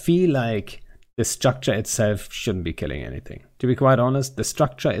 like, I feel like the structure itself shouldn't be killing anything. To be quite honest, the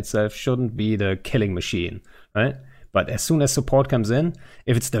structure itself shouldn't be the killing machine, right? But as soon as support comes in,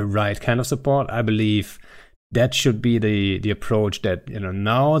 if it's the right kind of support, I believe that should be the approach that,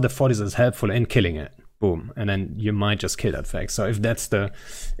 now the Fortizar is helpful in killing it. Boom. And then you might just kill that Fax. So if that's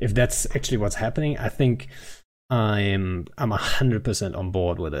actually what's happening, I think I'm 100% on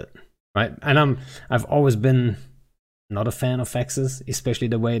board with it, right? And I've always been not a fan of Faxes, especially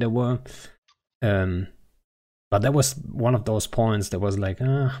the way they were. But that was one of those points that was like,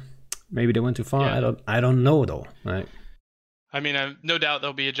 maybe they went too far. Yeah. I don't know though, right? I mean, no doubt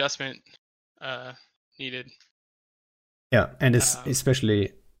there'll be adjustment needed. Yeah, and it's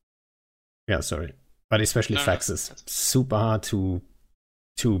especially, but especially Faxes, super hard to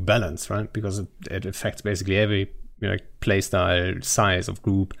balance, right? Because it affects basically every playstyle, size of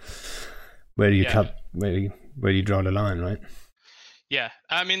group, where you cut, where you draw the line, right? Yeah,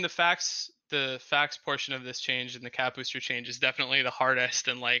 I mean the Fax portion of this change and the cap booster change is definitely the hardest,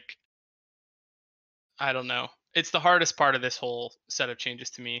 and like, I don't know, it's the hardest part of this whole set of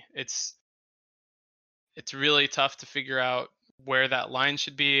changes to me. It's really tough to figure out where that line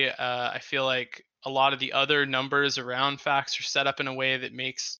should be. I feel like a lot of the other numbers around Fax are set up in a way that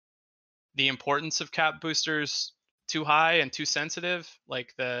makes the importance of cap boosters too high and too sensitive.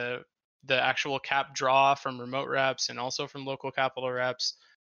 Like the actual cap draw from remote reps and also from local capital reps,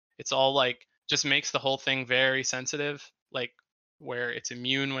 it's all like just makes the whole thing very sensitive, like where it's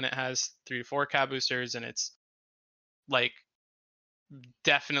immune when it has 3 to 4 cap boosters, and it's like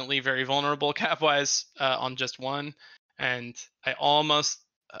definitely very vulnerable cap wise on just one. And I almost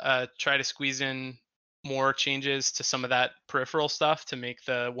try to squeeze in more changes to some of that peripheral stuff to make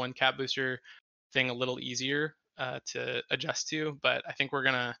the one cap booster thing a little easier to adjust to. But I think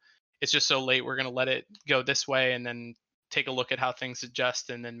it's just so late, we're gonna let it go this way and then take a look at how things adjust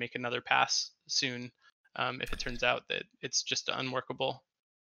and then make another pass soon if it turns out that it's just unworkable.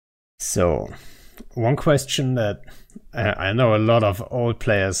 So, one question that I know a lot of old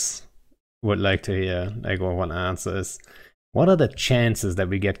players would like to hear, like, or want to answer is, what are the chances that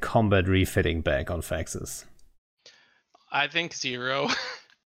we get combat refitting back on Faxes? I think 0.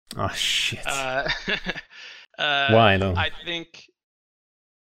 Oh shit. Why though? I think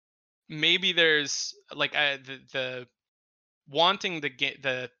maybe there's like the wanting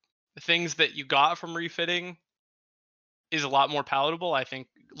the things that you got from refitting is a lot more palatable. I think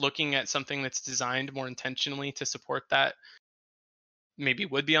looking at something that's designed more intentionally to support that maybe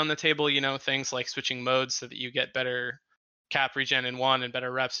would be on the table, things like switching modes so that you get better cap regen in one and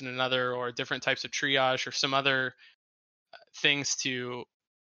better reps in another, or different types of triage or some other things to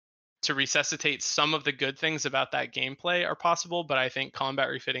resuscitate some of the good things about that gameplay are possible. But I think combat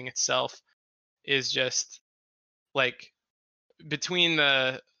refitting itself is just like between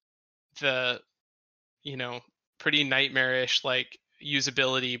the pretty nightmarish like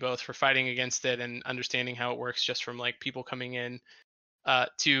usability both for fighting against it and understanding how it works just from like people coming in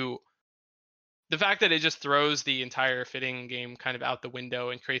to the fact that it just throws the entire fitting game kind of out the window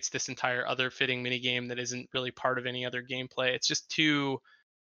and creates this entire other fitting mini game that isn't really part of any other gameplay. It's just too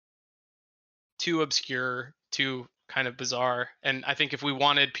obscure, too kind of bizarre. And I think if we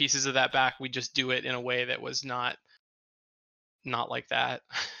wanted pieces of that back, we'd just do it in a way that was not like that.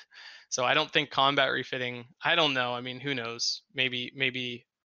 So I don't think combat refitting, I don't know. I mean, who knows? Maybe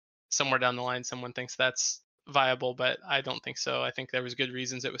somewhere down the line someone thinks that's viable, but I don't think so. I think there was good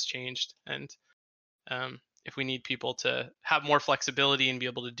reasons it was changed. And if we need people to have more flexibility and be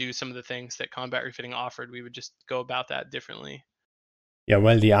able to do some of the things that combat refitting offered, we would just go about that differently. Yeah,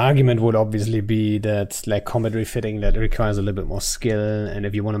 well, the argument would obviously be that like combat refitting that requires a little bit more skill, and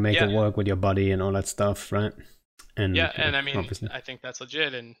if you want to make it work with your body and all that stuff, right? And and I mean, obviously, I think that's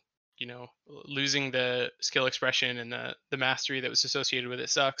legit. And losing the skill expression and the mastery that was associated with it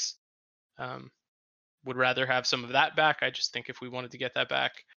sucks. Would rather have some of that back. I just think if we wanted to get that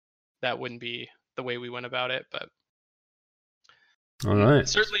back, that wouldn't be the way we went about it. But all right,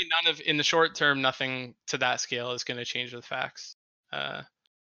 certainly in the short term, nothing to that scale is going to change with Fax. I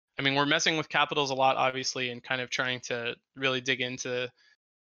mean, we're messing with capitals a lot, obviously, and kind of trying to really dig into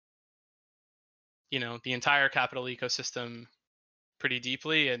the entire capital ecosystem pretty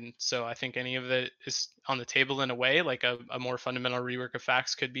deeply. And so I think any of it is on the table in a way. Like a more fundamental rework of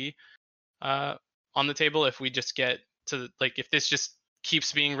Fax could be on the table if we just get to like, if this just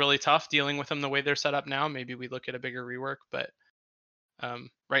keeps being really tough dealing with them the way they're set up now, maybe we look at a bigger rework. But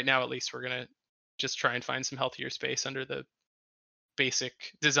right now, at least, we're gonna just try and find some healthier space under the basic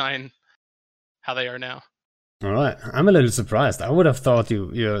design how they are now. All right, I'm a little surprised. I would have thought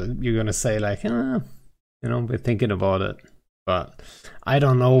you're gonna say like, we're thinking about it, but I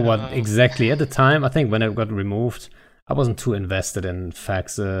don't know what exactly at the time. I think when it got removed, I wasn't too invested in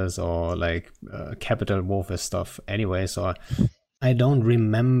Faxes or like Capital Warfare stuff anyway, so I don't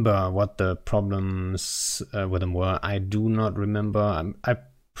remember what the problems with them were. I do not remember. I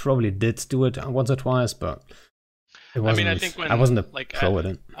probably did do it once or twice, but it wasn't, I think I wasn't a pro at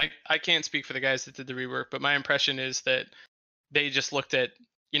it. I can't speak for the guys that did the rework, but my impression is that they just looked at,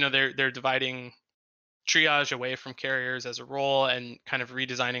 they're dividing triage away from carriers as a role and kind of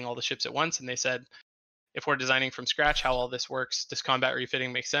redesigning all the ships at once. And they said, if we're designing from scratch how all this works, does combat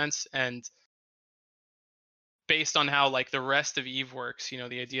refitting make sense? And based on how like the rest of EVE works, the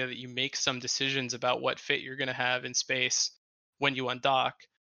idea that you make some decisions about what fit you're going to have in space when you undock,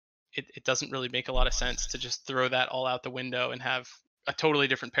 it doesn't really make a lot of sense to just throw that all out the window and have a totally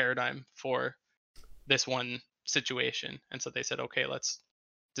different paradigm for this one situation. And so they said, okay, let's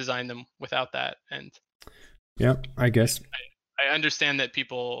design them without that. And yeah, I guess I understand that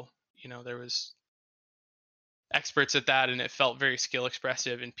people, there was experts at that and it felt very skill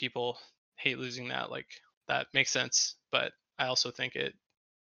expressive and people hate losing that. Like that makes sense. But I also think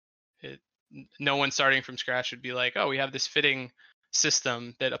no one starting from scratch would be like, oh, we have this fitting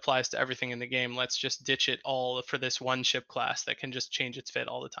system that applies to everything in the game. Let's just ditch it all for this one ship class that can just change its fit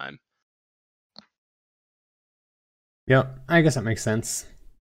all the time. Yeah, I guess that makes sense.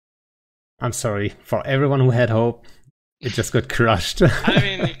 I'm sorry for everyone who had hope. It just got crushed. I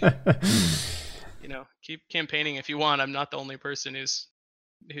mean, keep campaigning if you want. I'm not the only person who's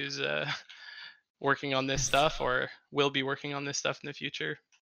working on this stuff or will be working on this stuff in the future.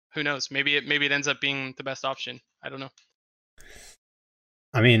 Who knows? Maybe it ends up being the best option. I don't know.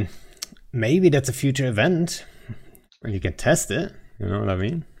 I mean, maybe that's a future event and you can test it. You know what I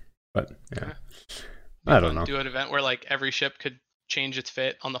mean? But yeah, I don't know. Do an event where like every ship could change its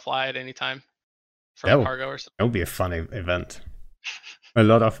fit on the fly at any time from That cargo or something. That would be a fun event. A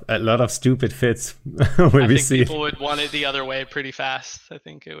lot of stupid fits will I be think seen. people would want it the other way pretty fast. I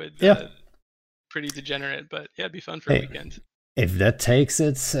think it would. Pretty degenerate, but yeah, it'd be fun for a weekend. If that takes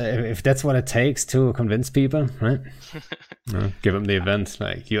it, if that's what it takes to convince people, right? Give them the event.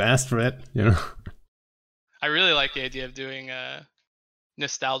 Like, you asked for it, you know. I really like the idea of doing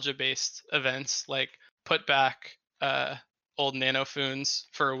nostalgia-based events, like put back old Nanofoons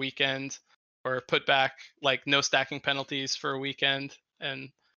for a weekend, or put back like no stacking penalties for a weekend, and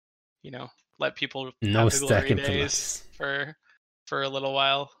you know, let people no have the glory stacking days for a little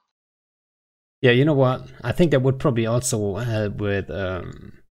while. Yeah, you know what? I think that would probably also help with,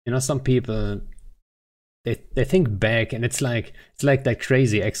 you know, some people, they think back, and it's like that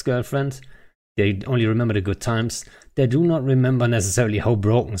crazy ex-girlfriend. They only remember the good times. They do not remember necessarily how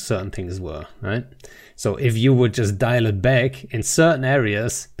broken certain things were, right? So if you would just dial it back in certain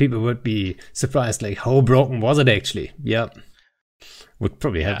areas, people would be surprised, like, how broken was it actually? Yep. Would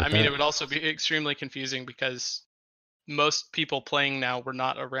probably help. I mean, it would also be extremely confusing because most people playing now were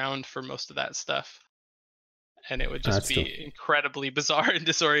not around for most of that stuff, and it would just be incredibly bizarre and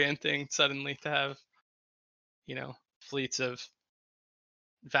disorienting suddenly to have, you know, fleets of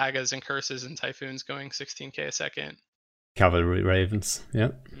Vagas and Curses and Typhoons going 16k a second. Cavalry Ravens, yeah.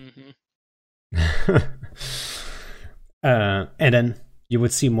 And then you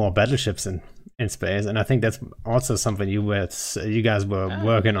would see more battleships in space, and I think that's also something you guys were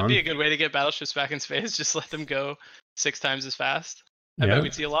working on. It'd be a good way to get battleships back in space. Just let them go 6 times as fast. I bet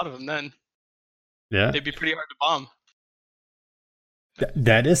we'd see a lot of them then. Yeah, they'd be pretty hard to bomb.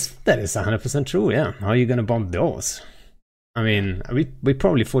 That is 100% true. Yeah, how are you gonna bomb those? I mean, we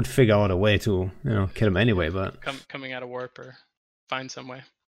probably would figure out a way to, you know, kill them anyway, but coming out of warp or find some way.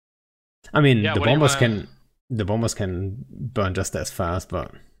 I mean, the bombers can burn just as fast,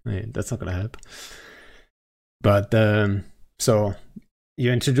 but hey, that's not gonna help. But so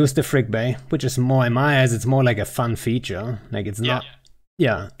you introduced the Frick Bay, which is more, in my eyes, it's more like a fun feature. Like, it's not.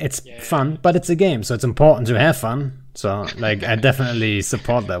 Yeah, it's fun, but it's a game, so it's important to have fun. So, like, I definitely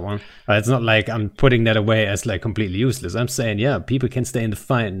support that one. It's not like I'm putting that away as, like, completely useless. I'm saying, yeah, people can stay in the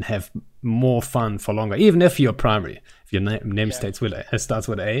fight and have more fun for longer, even if you're primary. If your name starts with A,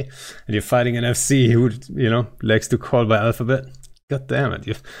 and you're fighting an FC who, you know, likes to call by alphabet, god damn it,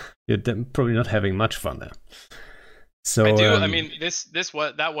 you're probably not having much fun there. So I do. I mean,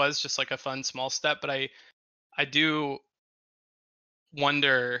 that was just like a fun small step, but I do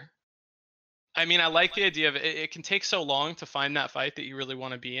wonder. I mean, I like the idea of it. It can take so long to find that fight that you really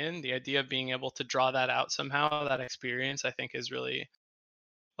want to be in. The idea of being able to draw that out somehow, that experience, I think is really,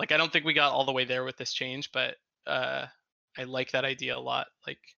 like, I don't think we got all the way there with this change, but I like that idea a lot.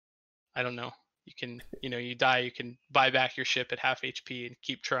 Like, I don't know, you can, you know, you die, you can buy back your ship at half HP and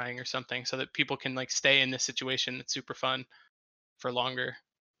keep trying or something, so that people can, like, stay in this situation that's super fun for longer.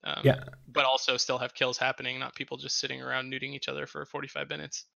 But also still have kills happening, not people just sitting around nuding each other for 45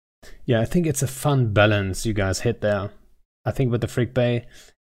 minutes. Yeah, I think it's a fun balance you guys hit there. I think with the Frick Bay,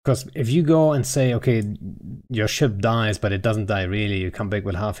 because if you go and say, okay, your ship dies, but it doesn't die really, you come back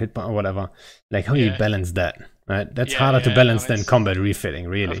with half hit or whatever, like, how do you balance that, right? That's harder to balance than combat refitting,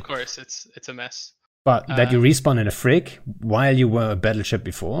 really. Of course, it's a mess. But that you respawn in a Frick while you were a battleship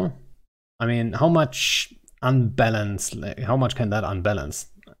before, I mean, how much unbalanced, like, how much can that unbalance?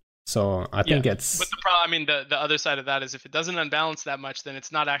 So I think it's. But the problem, I mean, the other side of that is if it doesn't unbalance that much, then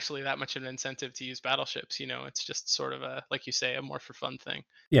it's not actually that much of an incentive to use battleships. You know, it's just sort of a, like you say, a more for fun thing.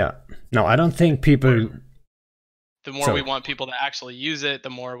 Yeah. No, I don't think people. The more we want people to actually use it, the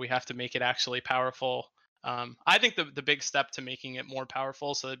more we have to make it actually powerful. I think the big step to making it more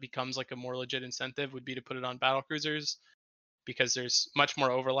powerful, so that it becomes like a more legit incentive, would be to put it on battlecruisers, because there's much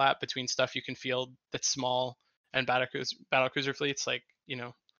more overlap between stuff you can field that's small and battlecruiser fleets, like, you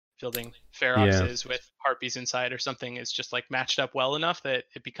know, fielding Feroxes with Harpies inside or something is just, like, matched up well enough that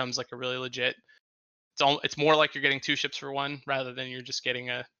it becomes like a really legit. It's more like you're getting 2 ships for 1 rather than you're just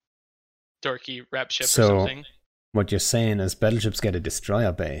getting a dorky rep ship or something. What you're saying is battleships get a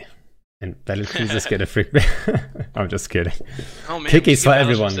destroyer bay and battlecruisers get a Frick Bay. I'm just kidding. Oh man, Pickies for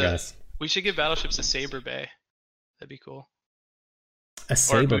everyone, guys. We should give battleships a Saber Bay. That'd be cool. A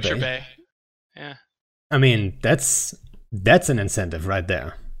Saber Bay. Yeah. I mean, that's an incentive right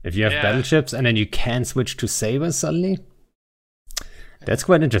there. If you have battleships and then you can switch to Sabers suddenly, that's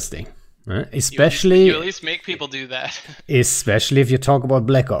quite interesting. Right? Especially, you at least make people do that. Especially if you talk about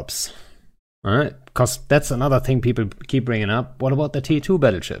Black Ops. All right, because that's another thing people keep bringing up. What about the T2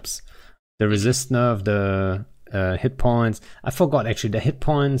 battleships? The resist nerf, the hit points. I forgot actually. The hit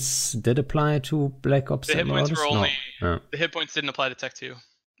points did apply to Black Ops. The hit points were only. No. The hit points didn't apply to Tech 2.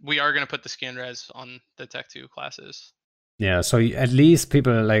 We are going to put the scan res on the Tech 2 classes. Yeah, so at least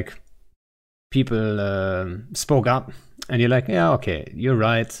people spoke up, and you're like, yeah, okay, you're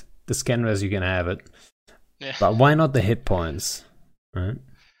right. The scan res, you can have it. Yeah. But why not the hit points? Right?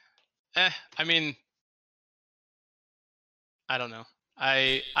 I mean, I don't know.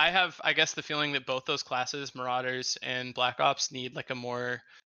 I have, I guess, the feeling that both those classes, Marauders and Black Ops, need like a more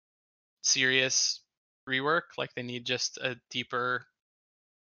serious rework. Like they need just a deeper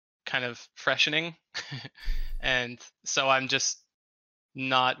kind of freshening. And so I'm just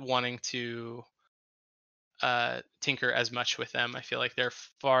not wanting to tinker as much with them. I feel like they're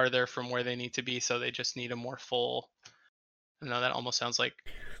farther from where they need to be, so they just need a more full. I know that almost sounds like,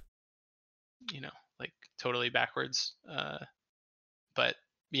 like totally backwards. But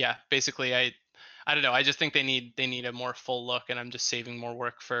yeah, basically, I don't know. I just think they need a more full look, and I'm just saving more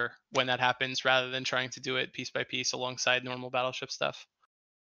work for when that happens, rather than trying to do it piece by piece alongside normal Battleship stuff.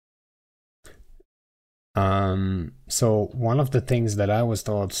 So one of the things that I always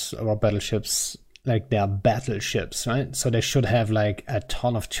thought about battleships, like they're battleships, right? So they should have like a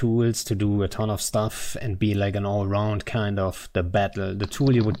ton of tools to do a ton of stuff and be like an all-round kind of the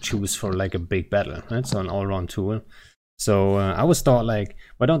tool you would choose for like a big battle, right? So an all-round tool. So I always thought like,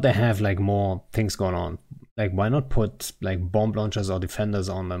 why don't they have like more things going on? Like why not put like bomb launchers or defenders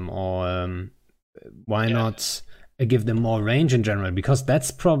on them, or why not give them more range in general? Because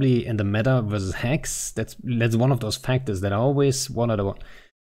that's probably in the meta versus hacks. That's one of those factors that I always wondered about.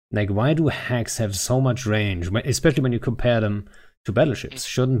 Like, why do hacks have so much range, especially when you compare them to battleships?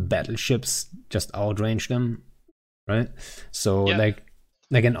 Shouldn't battleships just outrange them, right? So like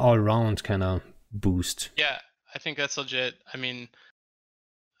an all-round kind of boost. Yeah, I think that's legit. I mean,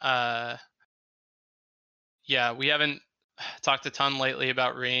 yeah, we haven't talked a ton lately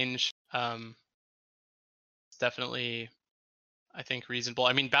about range. It's definitely, I think, reasonable.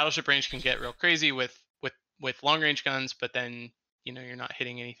 I mean, battleship range can get real crazy with long range guns, but then you're not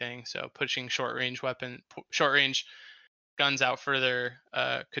hitting anything. So pushing short range guns out further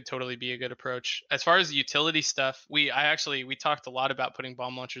could totally be a good approach. As far as the utility stuff, we talked a lot about putting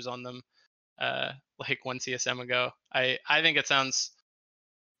bomb launchers on them, like one CSM ago. I think it sounds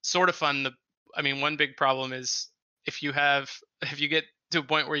sort of fun. One big problem is if you get to a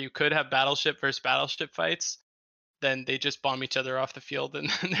point where you could have battleship versus battleship fights, then they just bomb each other off the field,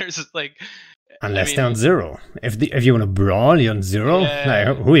 and there's like, unless they're on zero. If you want to brawl, you're on zero. Yeah.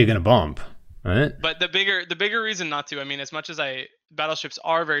 Like, who are you gonna bomb? Right? But the bigger reason not to, as much as battleships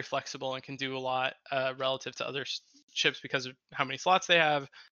are very flexible and can do a lot relative to other ships because of how many slots they have,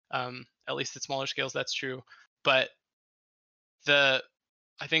 at least at smaller scales, that's true. But I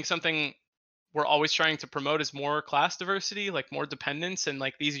think something we're always trying to promote is more class diversity, like more dependence, and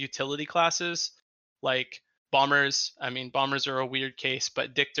like these utility classes, like bombers. Bombers are a weird case,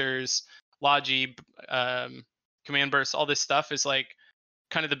 but Dictors, Logi, command bursts, all this stuff is like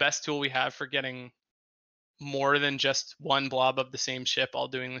kind of the best tool we have for getting more than just one blob of the same ship all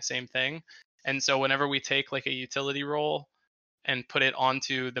doing the same thing. And so whenever we take like a utility role and put it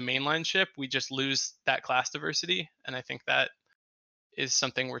onto the mainline ship, we just lose that class diversity. And I think that is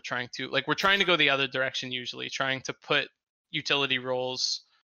something we're trying to go the other direction, usually trying to put utility roles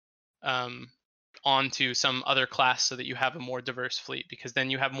onto some other class so that you have a more diverse fleet, because then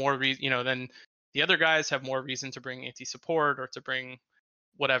you have more then the other guys have more reason to bring anti-support or to bring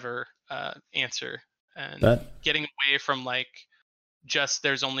whatever answer, and getting away from like just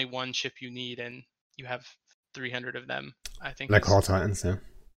there's only one ship you need and you have 300 of them, I think, like Horde Titans. I'm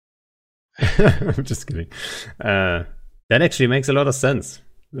just kidding. That actually makes a lot of sense.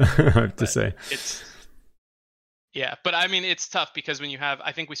 I have to say. But it's tough because when you have,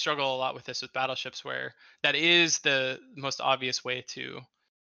 I think we struggle a lot with this with battleships, where that is the most obvious way to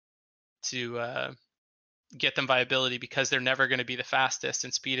get them viability, because they're never going to be the fastest,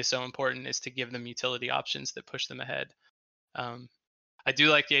 and speed is so important, is to give them utility options that push them ahead. I do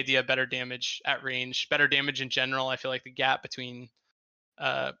like the idea of better damage at range, better damage in general. I feel like the gap between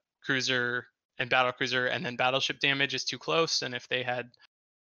cruiser and battlecruiser and then battleship damage is too close, and if they had,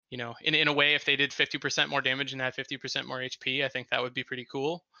 in a way, if they did 50% more damage and had 50% more HP, I think that would be pretty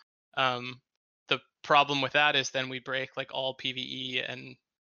cool. The problem with that is then we break like all PvE and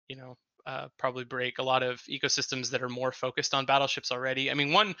probably break a lot of ecosystems that are more focused on battleships already.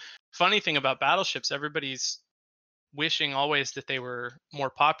 One funny thing about battleships, everybody's wishing always that they were more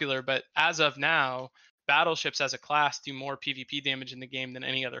popular, but as of now, battleships as a class do more PvP damage in the game than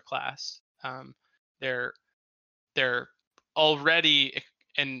any other class. They're they're already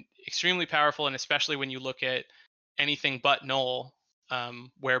and extremely powerful, and especially when you look at anything but null,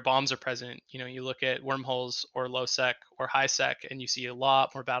 where bombs are present. You look at wormholes or low sec or high sec, and you see a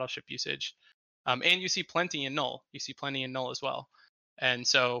lot more battleship usage, and you see plenty in null. You see plenty in null as well, and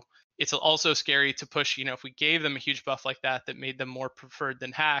so it's also scary to push. If we gave them a huge buff like that made them more preferred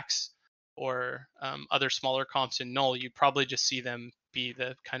than hacks or other smaller comps in null, you'd probably just see them be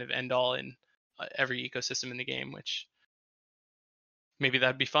the kind of end all in every ecosystem in the game, which maybe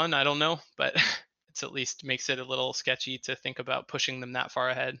that'd be fun. I don't know, but it's at least makes it a little sketchy to think about pushing them that far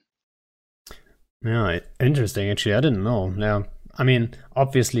ahead. Yeah, interesting. Actually, I didn't know. Yeah, I mean,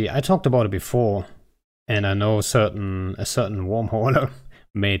 obviously, I talked about it before, and I know a certain wormholer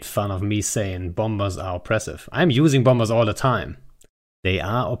made fun of me saying bombers are oppressive. I'm using bombers all the time. They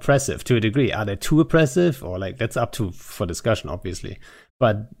are oppressive to a degree. Are they too oppressive? Or that's up for discussion, obviously.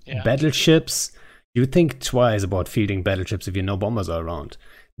 But battleships, you think twice about fielding battleships if you know bombers are around.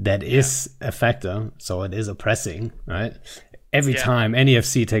 That is a factor, so it is oppressing, right? Every time any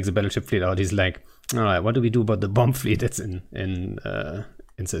FC takes a battleship fleet out, he's like, all right, what do we do about the bomb fleet that's in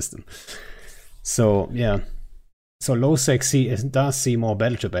system? So, yeah. So low sec does see more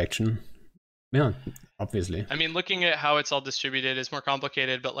battleship action. Yeah, obviously. I mean, looking at how it's all distributed is more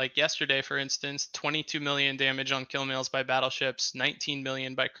complicated, but like yesterday, for instance, 22 million damage on kill mails by battleships, 19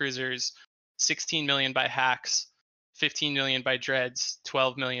 million by cruisers, 16 million by hacks, 15 million by dreads,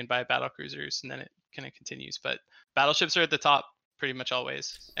 12 million by battle cruisers, and then it kind of continues. But battleships are at the top pretty much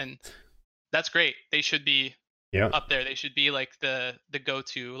always, and that's great. They should be up there. They should be like the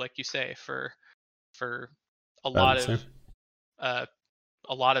go-to, like you say, for a lot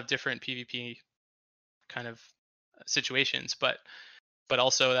of different PvP kind of situations. But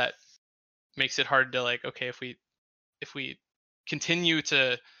also that makes it hard to okay, if we continue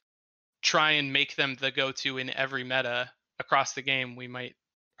to try and make them the go-to in every meta across the game, we might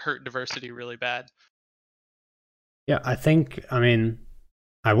hurt diversity really bad. Yeah, I mean,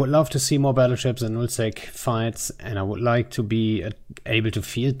 I would love to see more battleships in nullsec fights, and I would like to be able to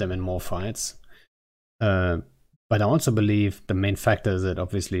field them in more fights. But I also believe the main factor is that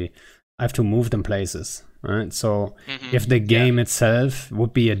obviously I have to move them places, right? So if the game itself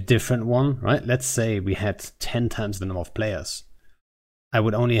would be a different one, right? Let's say we had 10 times the number of players. I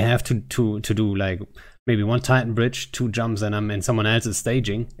would only have to do maybe one Titan bridge, 2 jumps, and I'm in someone else's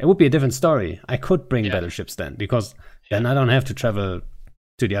staging. It would be a different story. I could bring battleships then, because then I don't have to travel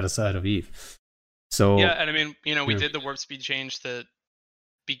to the other side of Eve. So and I mean, we did the warp speed change to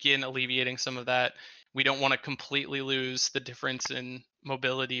begin alleviating some of that. We don't want to completely lose the difference in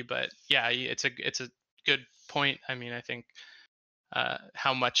mobility, but it's a good point. I mean, I think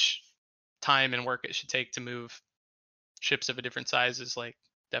how much time and work it should take to move ships of a different size is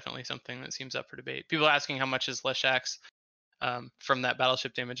definitely something that seems up for debate. People are asking how much is Leshax from that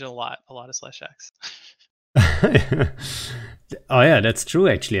battleship damage. A lot is Leshax. Oh yeah, that's true.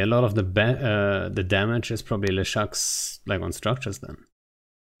 Actually, a lot of the damage is probably Leshax on structures then.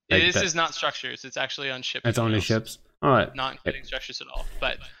 This is not structures. It's actually on ships. It's only ships. All right. Not including structures at all.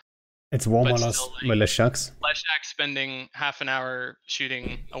 But it's wormholes with Leshax. Leshax spending half an hour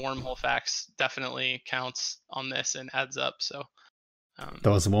shooting a wormhole fax definitely counts on this and adds up. So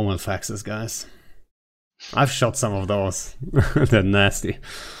those wormhole faxes, guys. I've shot some of those. They're nasty.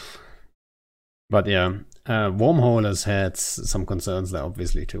 But yeah, wormholers had some concerns there,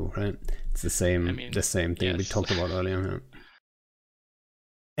 obviously too, right? It's the same thing we talked about earlier. Yeah.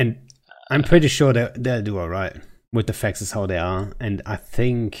 And I'm pretty sure they'll do all right with the faxes how they are, and I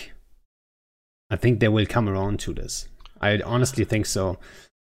think they will come around to this. I honestly think so.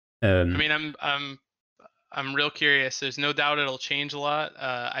 I mean, I'm real curious. There's no doubt it'll change a lot.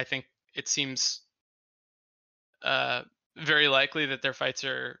 I think it seems very likely that their fights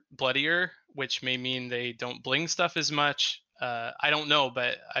are bloodier, which may mean they don't bling stuff as much. I don't know,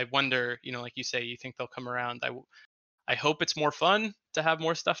 but I wonder. Like you say, you think they'll come around. I hope it's more fun to have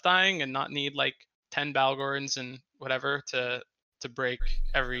more stuff dying and not need 10 Balgorns and whatever to break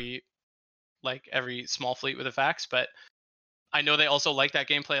every small fleet with a fax. But I know they also like that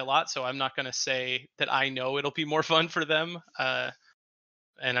gameplay a lot, so I'm not going to say that I know it'll be more fun for them. And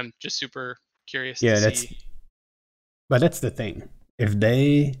I'm just super curious to see. But that's the thing. If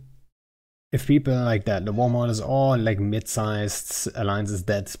people like that, the wormholes or mid-sized alliances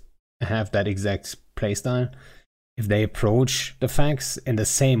that have that exact playstyle, if they approach the fax in the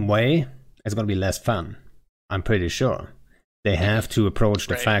same way, it's going to be less fun. I'm pretty sure. They have to approach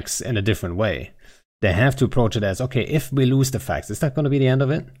the fax in a different way. They have to approach it as, okay, if we lose the fax, is that going to be the end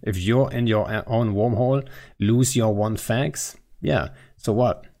of it? If you're in your own wormhole, lose your one fax, yeah, so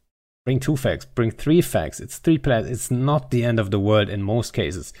what? Bring 2 facts, bring 3 facts. It's 3 players. It's not the end of the world in most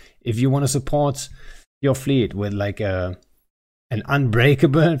cases. If you want to support your fleet with like an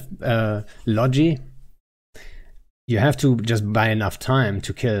unbreakable Logi, you have to just buy enough time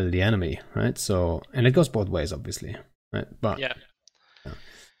to kill the enemy, right? So, and it goes both ways, obviously, right? But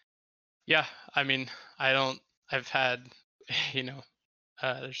yeah. I mean, I've had,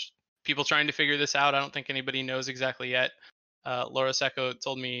 there's people trying to figure this out. I don't think anybody knows exactly yet. Laura Secco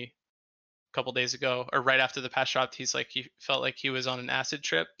told me a couple days ago, or right after the patch dropped, he's like, he felt like he was on an acid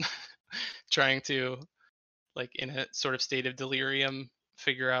trip, trying to, like, in a sort of state of delirium,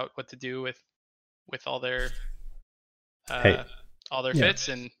 figure out what to do with all their fits,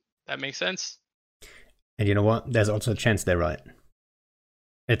 and that makes sense. And you know what? There's also a chance they're right.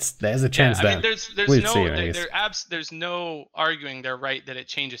 There's a chance that. I mean, there's no arguing they're right that it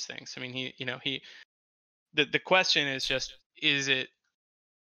changes things. I mean, the question is just, is it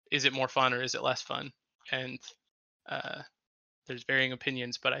more fun or is it less fun? And there's varying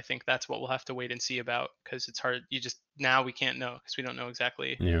opinions, but I think that's what we'll have to wait and see about, because it's hard. Now we can't know because we don't know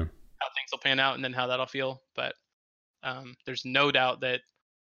exactly how things will pan out and then how that'll feel. But there's no doubt that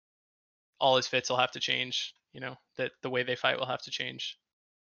all his fits will have to change. That the way they fight will have to change.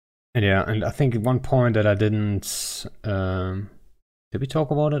 And I think one point that I didn't did we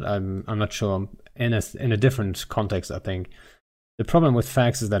talk about it? I'm not sure. In a different context, I think the problem with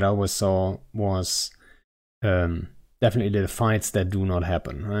facts is that I always saw was definitely the fights that do not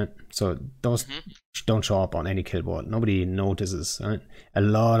happen, right? So those don't show up on any kill board. Nobody notices, right? A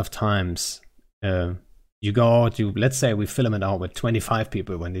lot of times you go out, let's say we film it out with 25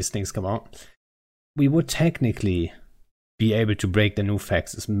 people when these things come out. We would technically be able to break the new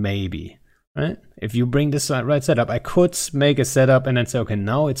faxes, maybe, right? If you bring this right setup, I could make a setup and then say, okay,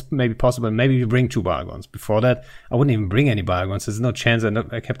 now it's maybe possible. Maybe we bring 2 Baragons. Before that, I wouldn't even bring any Baragons. There's no chance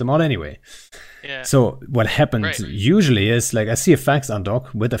I kept them out anyway. Yeah. So what happened usually is, like, I see a fax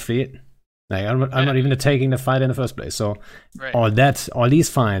undock with a fleet. Like, I'm not even taking the fight in the first place. So all these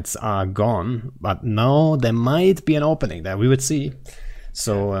fights are gone. But now there might be an opening that we would see.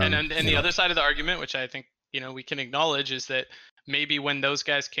 So and the other side of the argument, which I think we can acknowledge, is that maybe when those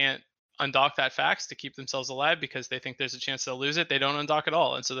guys can't undock that fax to keep themselves alive because they think there's a chance they'll lose it, they don't undock at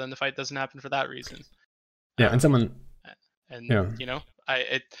all, and so then the fight doesn't happen for that reason. And someone, I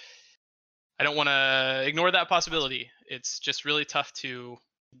don't want to ignore that possibility. It's just really tough to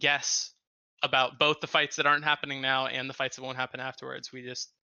guess about both the fights that aren't happening now and the fights that won't happen afterwards. We just,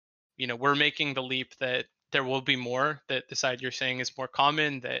 we're making the leap that there will be more, that the side you're saying is more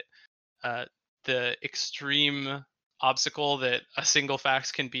common, that the extreme obstacle that a single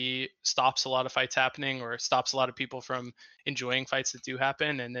fax can be stops a lot of fights happening, or stops a lot of people from enjoying fights that do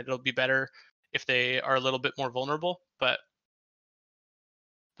happen, and it'll be better if they are a little bit more vulnerable. But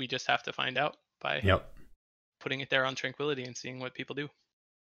we just have to find out by putting it there on Tranquility and seeing what people do.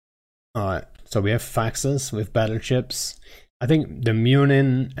 All right, so we have faxes with battleships. I think the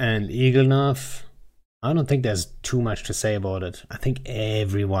Munin and Eagle nerf, I don't think there's too much to say about it. I think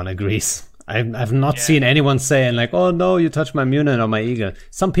everyone agrees. I've not seen anyone saying like, oh no, you touched my Munin or my Eagle.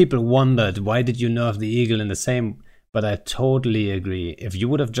 Some people wondered, why did you nerf the Eagle in the same? But I totally agree. If you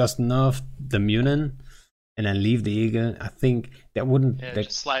would have just nerfed the Munin and then leave the Eagle, I think that wouldn't...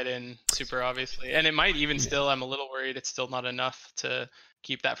 just slide in super obviously. And it might even still, I'm a little worried, it's still not enough to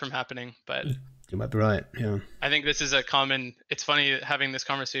keep that from happening. But you might be right, yeah. I think this is it's funny having this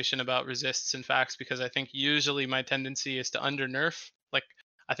conversation about resists and facts, because I think usually my tendency is to under nerf. Like,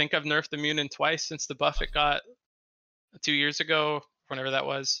 I think I've nerfed the Munin twice since the buff it got 2 years ago, whenever that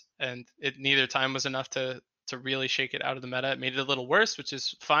was, and neither time was enough to really shake it out of the meta. It made it a little worse, which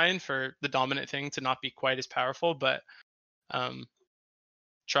is fine for the dominant thing to not be quite as powerful, but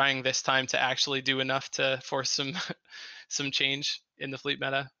trying this time to actually do enough to force some change in the fleet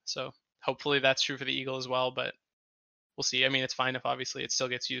meta. So hopefully that's true for the Eagle as well, but we'll see. I mean, it's fine if obviously it still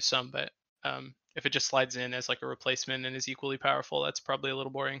gets used some, but if it just slides in as like a replacement and is equally powerful, that's probably a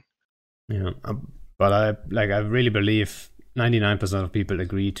little boring. Yeah, but I really believe 99% of people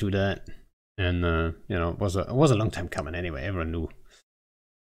agree to that, and it was a long time coming anyway. Everyone knew.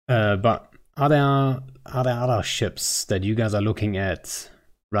 But are there other ships that you guys are looking at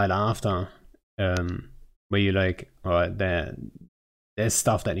right after, where you like, all right, there's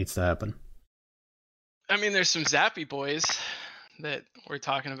stuff that needs to happen? I mean, there's some Zappy boys that we're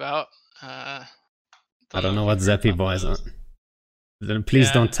talking about. I don't know what Zappy boys are. Then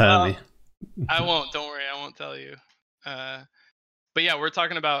please don't tell me. I won't. Don't worry. I won't tell you. But yeah, we're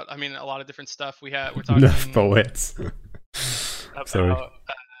talking about, I mean, a lot of different stuff. We're talking poets. About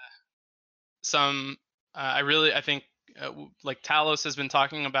some. I think like Talos has been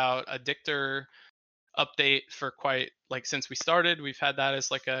talking about a Dictor update for quite like since we started. We've had that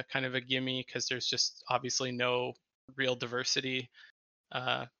as like a kind of a gimme because there's just obviously no real diversity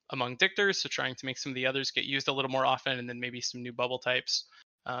among Dictors. So trying to make some of the others get used a little more often, and then maybe some new bubble types.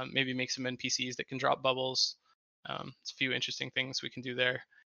 Maybe make some NPCs that can drop bubbles. It's a few interesting things we can do there.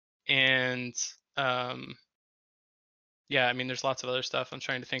 And yeah, I mean, there's lots of other stuff. I'm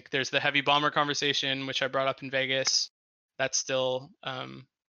trying to think. There's the heavy bomber conversation, which I brought up in Vegas. That's still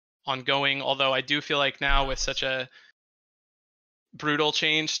ongoing. Although I do feel like now with such a brutal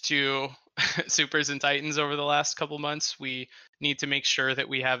change to supers and titans over the last couple months, we need to make sure that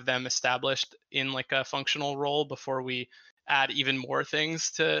we have them established in like a functional role before we add even more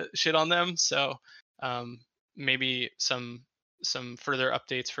things to shit on them. So maybe some further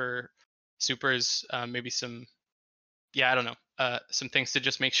updates for supers, maybe some, yeah, I don't know, some things to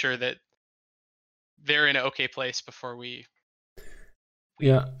just make sure that they're in an okay place before we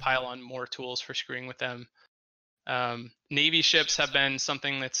pile on more tools for screwing with them. Navy ships have been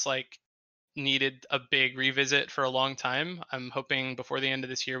something that's like needed a big revisit for a long time. I'm hoping before the end of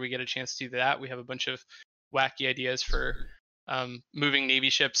this year we get a chance to do that. We have a bunch of wacky ideas for moving Navy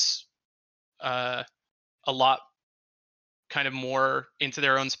ships a lot kind of more into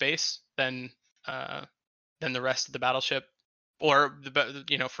their own space than the rest of the battleship, or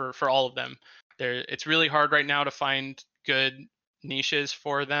for all of them. It's really hard right now to find good niches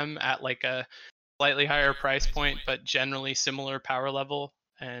for them at like a slightly higher price point, but generally similar power level.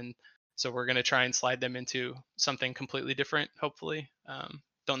 And so we're going to try and slide them into something completely different, hopefully.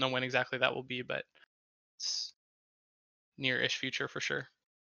 Don't know when exactly that will be, but it's near-ish future for sure.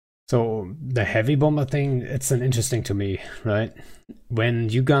 So the heavy bomber thing, it's an interesting to me, right? When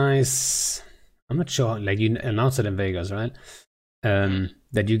you guys, I'm not sure, like you announced it in Vegas, right?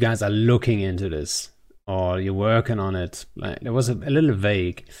 That you guys are looking into this or you're working on it. Like it was a little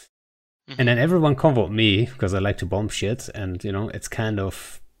vague. And then everyone convoed me because I like to bomb shit, and it's kind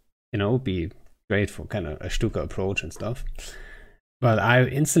of be great for kind of a Stuka approach and stuff. But I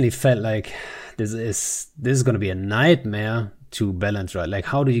instantly felt like this is going to be a nightmare to balance right. Like,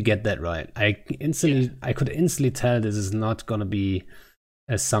 how do you get that right? I could instantly tell this is not going to be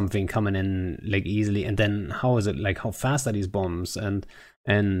something coming in like easily. And then how is it, like, how fast are these bombs, and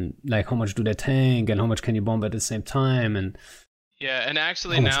like how much do they tank, and how much can you bomb at the same time? And yeah, and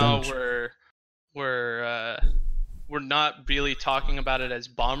actually now we're not really talking about it as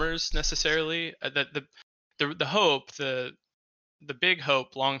bombers necessarily. The hope, the big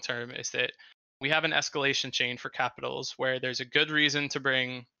hope long term is that we have an escalation chain for capitals where there's a good reason to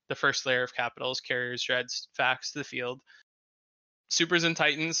bring the first layer of capitals, carriers, dreads, facts to the field. Supers and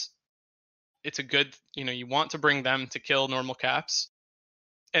titans, it's a good, you want to bring them to kill normal caps,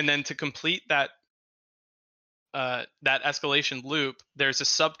 and then to complete that escalation loop, there's a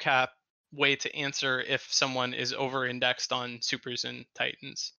subcap way to answer if someone is over indexed on supers and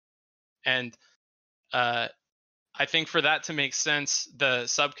titans. And I think for that to make sense, the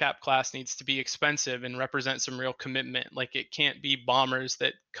subcap class needs to be expensive and represent some real commitment. Like, it can't be bombers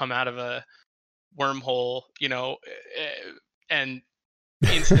that come out of a wormhole, and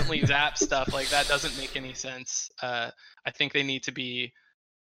instantly zap stuff. Like, that doesn't make any sense. I think they need to be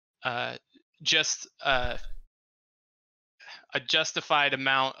just a justified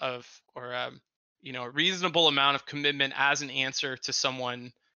amount of, or a reasonable amount of commitment as an answer to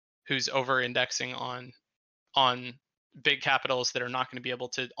someone who's over indexing on big capitals that are not going to be able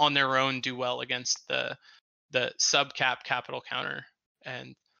to on their own do well against the subcap capital counter.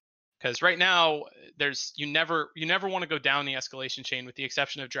 And because right now you never want to go down the escalation chain, with the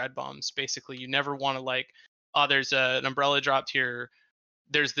exception of dread bombs. Basically, you never want to like, oh, there's an umbrella dropped here,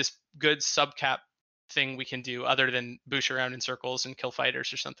 there's this good subcap thing we can do other than boosh around in circles and kill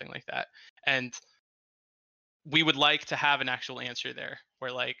fighters or something like that. And we would like to have an actual answer there,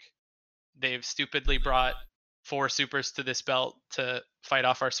 where like they've stupidly brought 4 supers to this belt to fight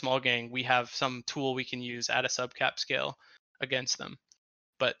off our small gang. We have some tool we can use at a subcap scale against them.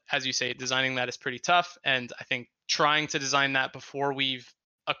 But as you say, designing that is pretty tough. And I think trying to design that before we've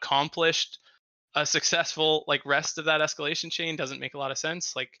accomplished a successful like rest of that escalation chain doesn't make a lot of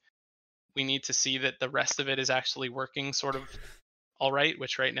sense. Like, we need to see that the rest of it is actually working sort of all right,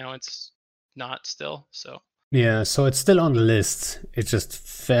 which right now it's not still. So yeah, so it's still on the list. It's just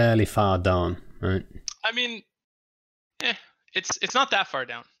fairly far down, right? I mean, it's not that far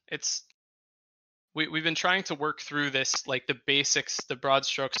down. We've been trying to work through this, like the basics, the broad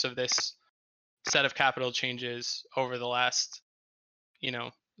strokes of this set of capital changes over the last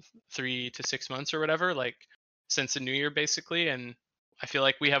 3 to 6 months or whatever, like since the new year basically. And I feel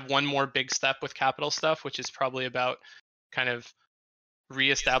like we have one more big step with capital stuff, which is probably about kind of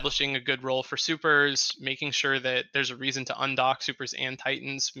reestablishing a good role for supers, making sure that there's a reason to undock supers and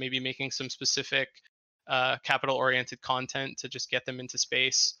titans, maybe making some specific capital oriented content to just get them into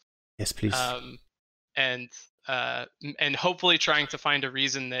space. Yes, please. And hopefully trying to find a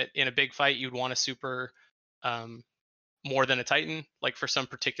reason that in a big fight you'd want a super more than a titan, like for some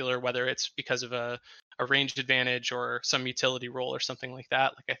particular, whether it's because of a ranged advantage or some utility role or something like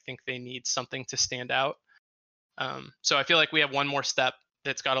that. Like I think they need something to stand out. So I feel like we have one more step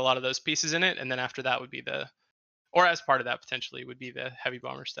that's got a lot of those pieces in it, and then after that would be or as part of that potentially would be the heavy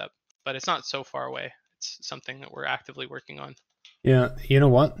bomber step. But it's not so far away. It's something that we're actively working on. Yeah, you know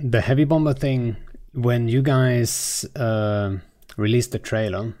what? The heavy bomber thing, when you guys released the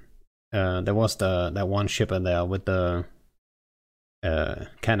trailer, there was that one ship in there with the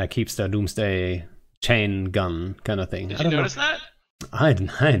kind of keeps the doomsday chain gun kind of thing. Did you notice that? I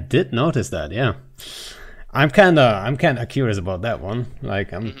did notice that, yeah. I'm kind of curious about that one.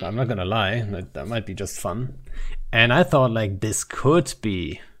 Like, I'm not gonna lie, that might be just fun. And I thought like this could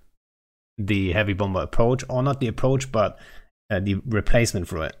be the heavy bomber approach, or not the approach, but the replacement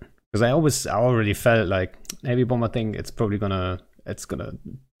for it. Because I already felt like heavy bomber thing. It's gonna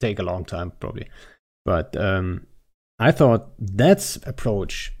take a long time probably. But I thought that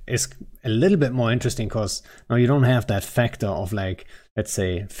approach is a little bit more interesting because now you don't have that factor of like, let's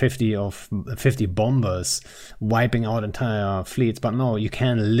say 50 bombers wiping out entire fleets, but no, you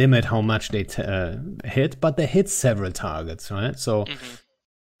can limit how much they hit, but they hit several targets, right? So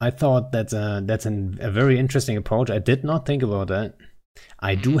I thought that's a very interesting approach. I did not think about that.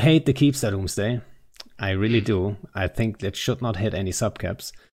 I do hate the Keepstar Doomsday. I really do. I think that should not hit any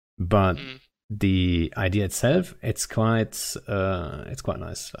subcaps, but the idea itself, it's quite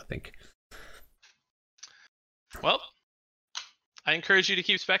nice, I think. Well, I encourage you to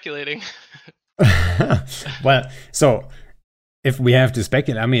keep speculating. Well, so if we have to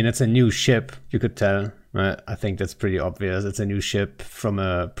speculate, I mean, it's a new ship, you could tell, right? I think that's pretty obvious. It's a new ship from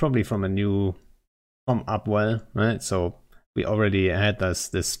Upwell, right? So we already had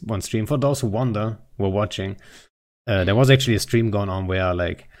this one stream. For those who were watching, there was actually a stream going on where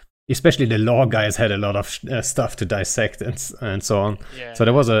like, especially the lore guys had a lot of stuff to dissect and so on. Yeah. So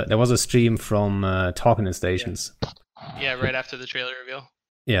there was a stream from Talking in Stations. Yeah, right after the trailer reveal.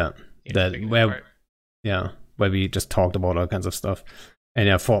 Yeah, where we just talked about all kinds of stuff. And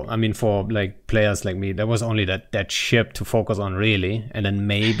yeah, for like players like me, there was only that ship to focus on really, and then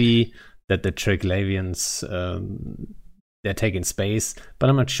maybe that the Triglavians they're taking space, but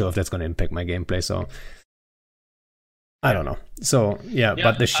I'm not sure if that's going to impact my gameplay. So I don't know. So yeah,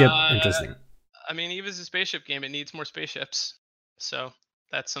 but the ship, interesting. I mean, EVE is a spaceship game. It needs more spaceships. So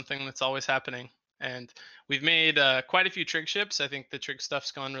that's something that's always happening. And we've made quite a few trig ships. I think the trig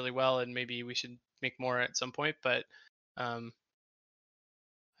stuff's gone really well, and maybe we should make more at some point. But I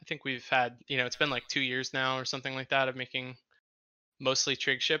think we've had, it's been like 2 years now or something like that of making mostly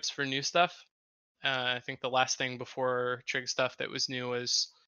trig ships for new stuff. I think the last thing before trig stuff that was new was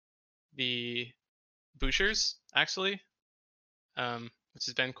the Bouchers, actually, which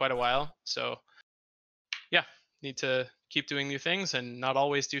has been quite a while. So yeah, need to keep doing new things and not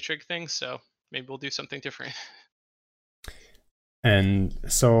always do trig things. So maybe we'll do something different. And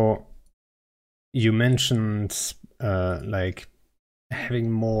so you mentioned like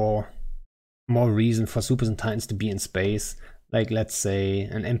having more reason for supers and titans to be in space. Like, let's say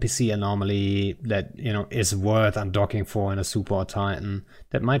an NPC anomaly that is worth undocking for in a super or titan.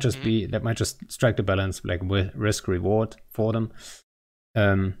 That might just strike the balance, like with risk reward for them.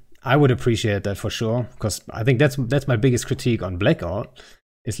 I would appreciate that for sure, because I think that's my biggest critique on Blackout.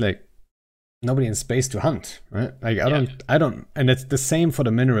 It's like nobody in space to hunt, right? Like I don't, and it's the same for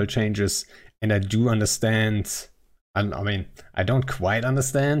the mineral changes. And I do understand. I mean, I don't quite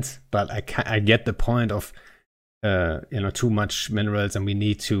understand, but I get the point of too much minerals, and we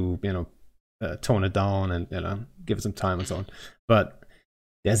need to tone it down and give it some time and so on. But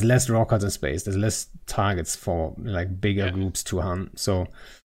there's less rockets in space. There's less targets for like bigger groups to hunt. So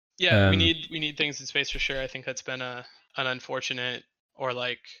we need things in space for sure. I think that's been an unfortunate, or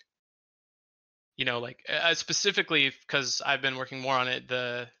like specifically because I've been working more on it.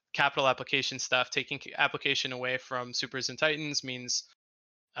 The capital application stuff, taking application away from supers and titans means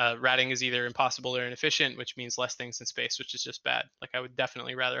ratting is either impossible or inefficient, which means less things in space, which is just bad. Like, I would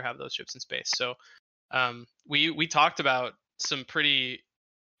definitely rather have those ships in space. So we talked about some pretty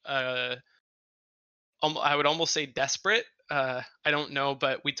I would almost say desperate, I don't know,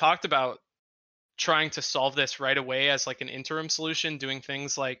 but we talked about trying to solve this right away as like an interim solution, doing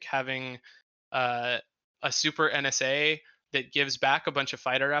things like having a super NSA that gives back a bunch of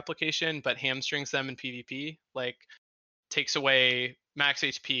fighter application but hamstrings them in PvP. Like, takes away max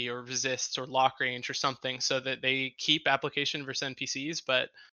HP or resists or lock range or something, so that they keep application versus NPCs, but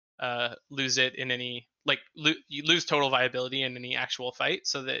lose it in any you lose total viability in any actual fight,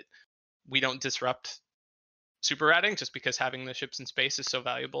 so that we don't disrupt super ratting just because having the ships in space is so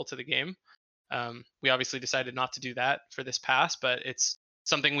valuable to the game. We obviously decided not to do that for this pass, but it's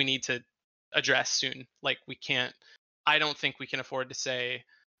something we need to address soon. Like I don't think we can afford to say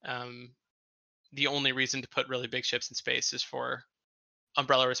the only reason to put really big ships in space is for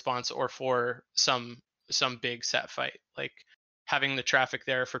umbrella response or for some big set fight. Like having the traffic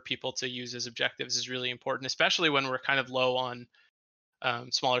there for people to use as objectives is really important, especially when we're kind of low on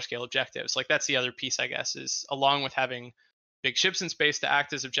smaller scale objectives. Like that's the other piece, I guess, is along with having big ships in space to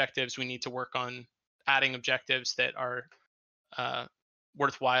act as objectives, we need to work on adding objectives that are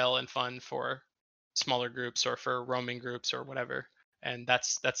worthwhile and fun for smaller groups or for roaming groups or whatever. And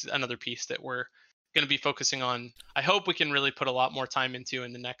that's another piece that we're going to be focusing on. I hope we can really put a lot more time into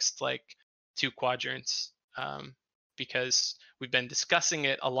in the next 2 quadrants, because we've been discussing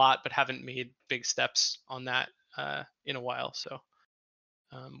it a lot but haven't made big steps on that in a while. So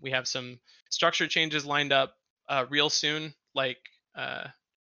we have some structure changes lined up real soon,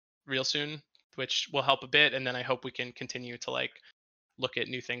 which will help a bit, and then I hope we can continue to look at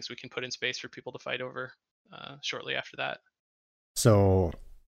new things we can put in space for people to fight over shortly after that. So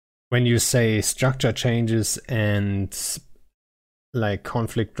when you say structure changes and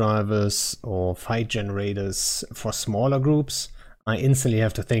conflict drivers or fight generators for smaller groups, I instantly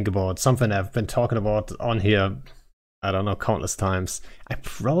have to think about something I've been talking about on here, I don't know, countless times. I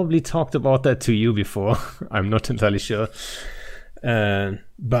probably talked about that to you before. I'm not entirely sure.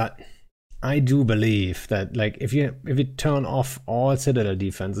 But I do believe that if you turn off all Citadel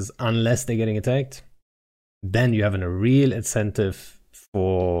defenses unless they're getting attacked, then you have a real incentive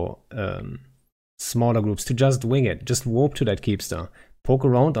for smaller groups to just wing it, just warp to that Keepstar, poke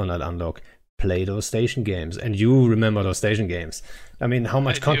around on that unlock, play those station games. And you remember those station games. I mean, how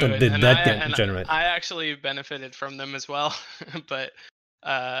much content did that generate? I actually benefited from them as well, but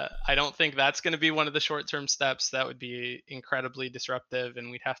I don't think that's going to be one of the short-term steps. That would be incredibly disruptive, and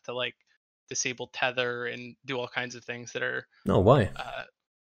we'd have to disable tether and do all kinds of things that are... No, why?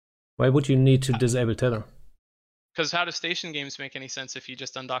 Why would you need to disable tether? Because how do station games make any sense if you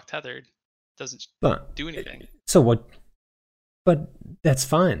just undock tethered? It doesn't do anything. So what? But that's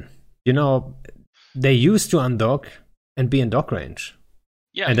fine. They used to undock and be in dock range.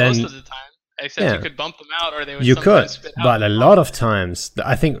 Yeah, and most then, of the time. Except you could bump them out, or they would. You could, spit out. but a lot of times,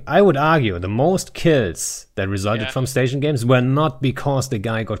 I think I would argue the most kills that resulted from station games were not because the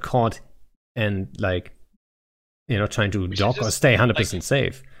guy got caught and trying to dock or stay 100%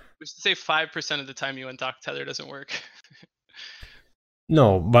 safe. We should say 5% of the time you undock tether doesn't work.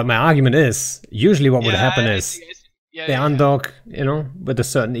 No, but my argument is usually what would happen is they undock, with a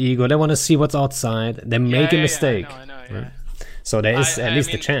certain ego. They want to see what's outside. They make a mistake. I know, right? So there is at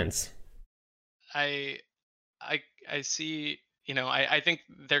least a chance. I see, I think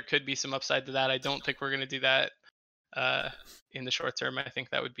there could be some upside to that. I don't think we're going to do that in the short term. I think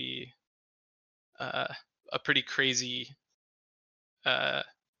that would be a pretty crazy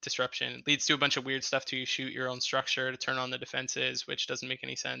disruption. It leads to a bunch of weird stuff to shoot your own structure to turn on the defenses, which doesn't make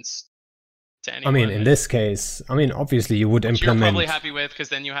any sense to anyone. I mean, in this case, obviously you would implement... You're probably happy with, because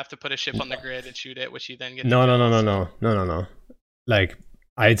then you have to put a ship on the grid and shoot it, which you then get... No.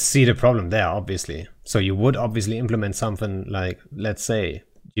 I'd see the problem there, obviously. So you would obviously implement something let's say,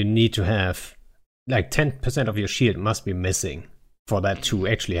 you need to have 10% of your shield must be missing for that to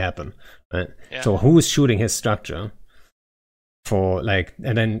actually happen. Right? Yeah. So who's shooting his structure for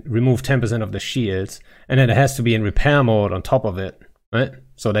and then remove 10% of the shields, and then it has to be in repair mode on top of it, right?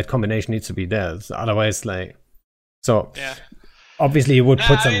 So that combination needs to be there. So otherwise, obviously you would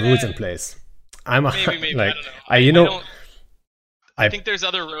put some rules in place. Maybe I don't know. I think there's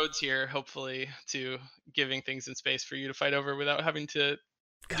other roads here, hopefully, to giving things in space for you to fight over without having to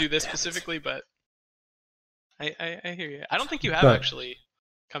do this specifically, but I hear you. I don't think you have actually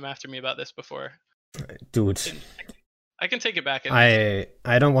come after me about this before. Dude. I can take it back. I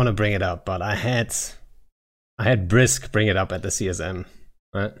don't want to bring it up, but I had Brisk bring it up at the CSM,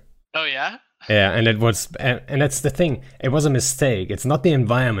 right? Oh, yeah? Yeah, and and that's the thing. It was a mistake. It's not the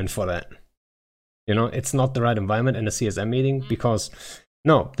environment for that. It's not the right environment in a CSM meeting, because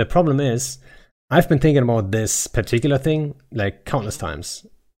the problem is I've been thinking about this particular thing countless times.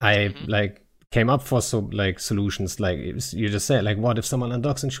 I came up for solutions you just said, what if someone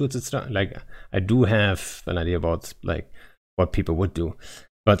undocks and shoots it? I do have an idea about what people would do,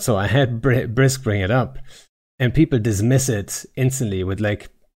 but so I had Brisk bring it up, and people dismiss it instantly with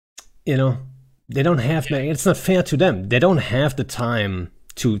they don't have it's not fair to them. They don't have the time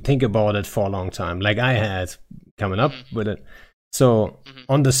to think about it for a long time, like I had coming up with it. So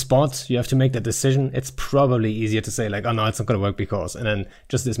on the spot, you have to make that decision. It's probably easier to say like, oh no, it's not going to work because, and then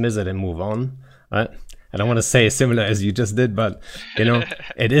just dismiss it and move on, right? I don't want to say similar as you just did, but you know,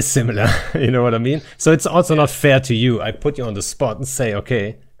 it is similar. You know what I mean? So it's also not fair to you. I put you on the spot and say,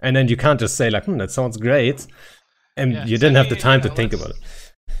 okay, and then you can't just say like, that sounds great, and you didn't have the time to think about it.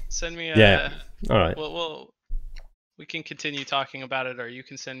 Send me all right. Well, we can continue talking about it, or you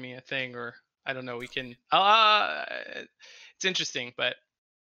can send me a thing, or I don't know. We can. It's interesting, but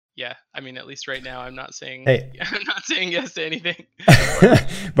yeah, I mean, at least right now, I'm not saying. Hey. I'm not saying yes to anything.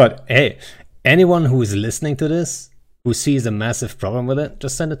 But hey, anyone who is listening to this who sees a massive problem with it,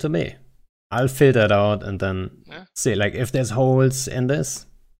 just send it to me. I'll filter it out and then see like if there's holes in this.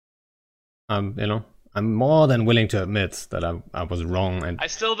 You know, I'm more than willing to admit that I was wrong. And I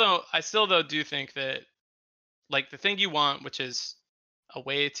still though do think that like the thing you want, which is a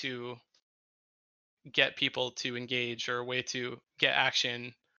way to get people to engage or a way to get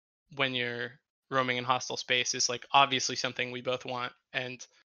action when you're roaming in hostile space, is like obviously something we both want, and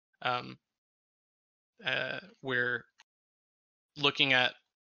we're looking at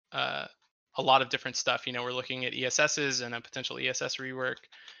a lot of different stuff. You know, we're looking at ESSs and a potential ESS rework.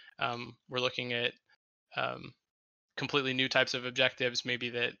 We're looking at completely new types of objectives, maybe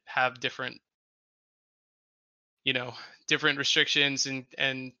that have different, you know, different restrictions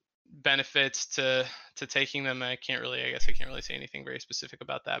and benefits to taking them. I can't really say anything very specific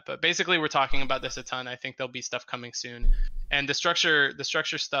about that, but basically we're talking about this a ton. I think there'll be stuff coming soon, and the structure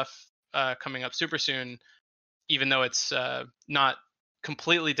stuff coming up super soon, even though it's not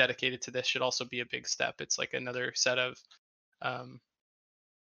completely dedicated to this, should also be a big step. It's like another set of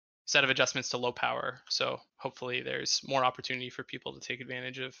adjustments to low power. So hopefully there's more opportunity for people to take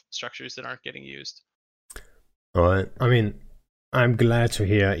advantage of structures that aren't getting used. All right. I mean, I'm glad to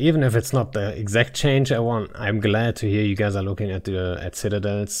hear, even if it's not the exact change I want, I'm glad to hear you guys are looking at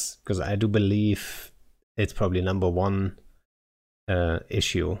Citadels, because I do believe it's probably number one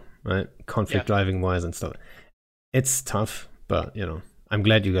issue, right? Conflict driving wise and stuff. It's tough, but you know, I'm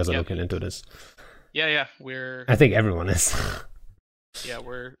glad you guys are looking into this. Yeah. I think everyone is. Yeah,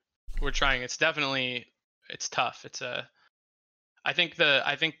 we're trying. It's tough. I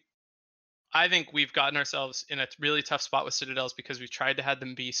think we've gotten ourselves in a really tough spot with Citadels because we've tried to have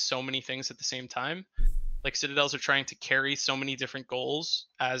them be so many things at the same time. Like Citadels are trying to carry so many different goals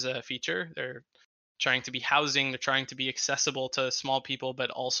as a feature. They're trying to be housing, they're trying to be accessible to small people,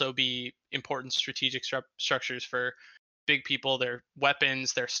 but also be important strategic structures for big people. Their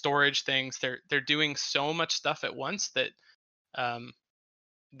weapons, their storage things. They're doing so much stuff at once that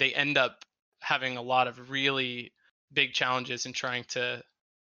they end up having a lot of really big challenges in trying to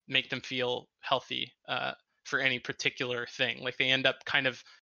make them feel healthy for any particular thing. Like they end up kind of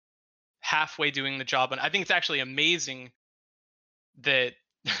halfway doing the job. And I think it's actually amazing that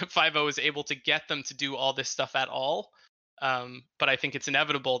 5.0 is able to get them to do all this stuff at all. But I think it's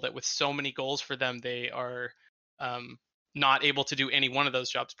inevitable that with so many goals for them, they are not able to do any one of those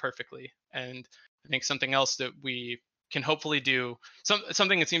jobs perfectly. And I think something else that we can hopefully do,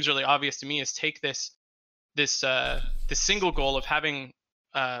 something that seems really obvious to me, is take this single goal of having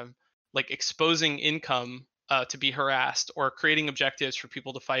like exposing income to be harassed, or creating objectives for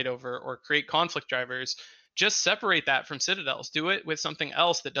people to fight over, or create conflict drivers. Just separate that from Citadels. Do it with something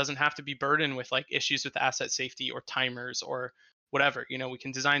else that doesn't have to be burdened with like issues with asset safety or timers or whatever. You know, we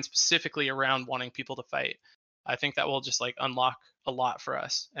can design specifically around wanting people to fight. I think that will just like unlock a lot for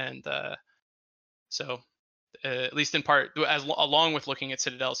us. And so at least in part, along with looking at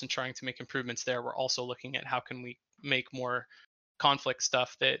Citadels and trying to make improvements there, we're also looking at how can we make more conflict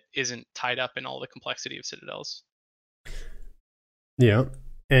stuff that isn't tied up in all the complexity of Citadels. Yeah.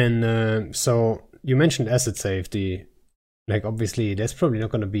 And so you mentioned asset safety. Like obviously there's probably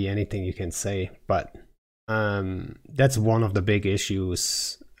not going to be anything you can say, but that's one of the big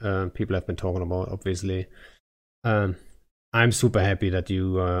issues people have been talking about, obviously. I'm super happy that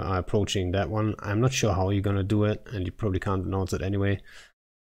you are approaching that one. I'm not sure how you're going to do it, and you probably can't announce it anyway.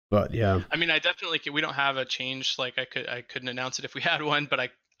 But yeah. I mean, I definitely we don't have a change. Like I couldn't announce it if we had one,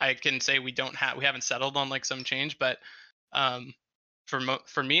 but I can say we haven't settled on like some change. But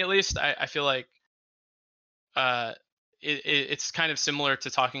for me at least, I feel like it's kind of similar to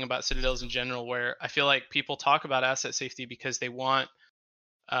talking about Citadels in general, where I feel like people talk about asset safety because they want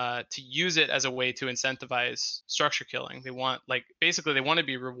to use it as a way to incentivize structure killing. They want they want to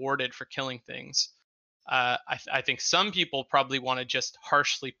be rewarded for killing things. I think some people probably want to just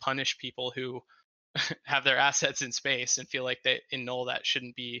harshly punish people who have their assets in space and feel like that in null that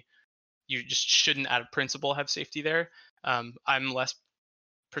shouldn't be you just shouldn't out of principle have safety there. I'm less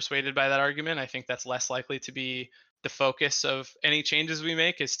persuaded by that argument. I think that's less likely to be the focus of any changes we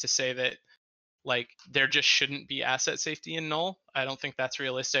make, is to say that like there just shouldn't be asset safety in null. I don't think that's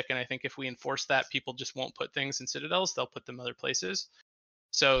realistic, and I think if we enforce that, people just won't put things in citadels, they'll put them other places.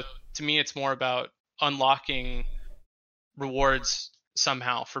 So to me, it's more about unlocking rewards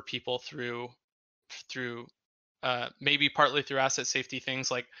somehow for people through maybe partly through asset safety things.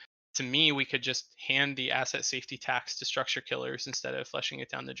 Like, to me, we could just hand the asset safety tax to structure killers instead of flushing it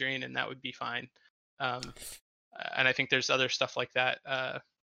down the drain, and that would be fine. And I think there's other stuff like that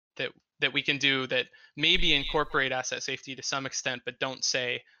that we can do that maybe incorporate asset safety to some extent, but don't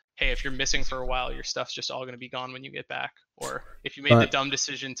say, hey, if you're missing for a while, your stuff's just all going to be gone when you get back. Or if you made the dumb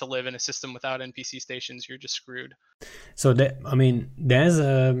decision to live in a system without NPC stations, you're just screwed. So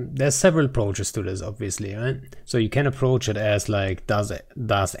there's several approaches to this, obviously, right? So you can approach it as like,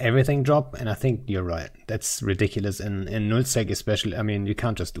 does everything drop? And I think you're right. That's ridiculous in nullsec, especially. I mean, you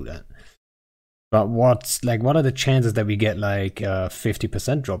can't just do that. But what are the chances that we get like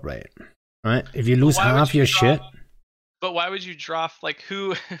 50% drop rate, right? If you lose half your shit. But why would you drop, like,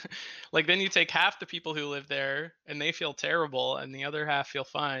 who, like, then you take half the people who live there and they feel terrible and the other half feel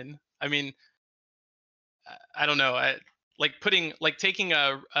fine. I mean, I don't know. Taking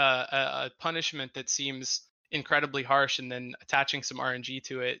a punishment that seems incredibly harsh and then attaching some RNG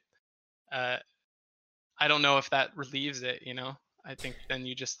to it. I don't know if that relieves it, you know? I think then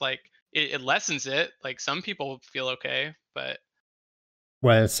you just like, it lessens it. Like, some people feel okay, but.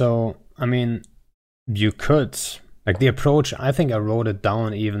 Well, so, I mean, you could. Like, the approach, I think I wrote it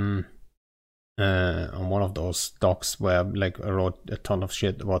down even on one of those docs where like I wrote a ton of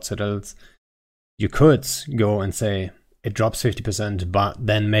shit about citadels. You could go and say it drops 50%, but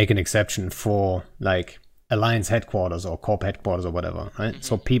then make an exception for like Alliance headquarters or Corp headquarters or whatever, right? Mm-hmm.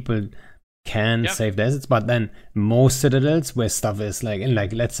 So people can save their assets, but then most citadels where stuff is like, in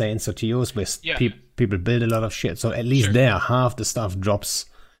like, let's say in Sotios where people build a lot of shit, so at least there half the stuff drops.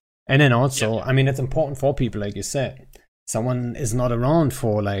 And then also, I mean, it's important for people, like you said. Someone is not around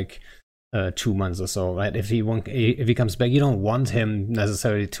for like 2 months or so, right? If he comes back, you don't want him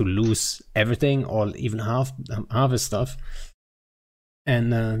necessarily to lose everything or even half his stuff.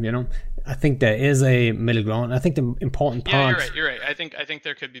 And I think there is a middle ground. I think the important part. Yeah, you're right. I think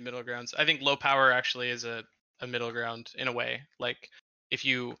there could be middle grounds. I think low power actually is a middle ground in a way. Like, if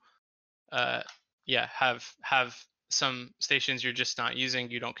you, have some stations you're just not using,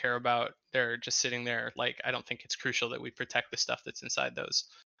 you don't care about, they're just sitting there. Like, I don't think it's crucial that we protect the stuff that's inside those.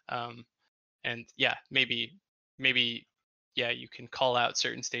 And maybe you can call out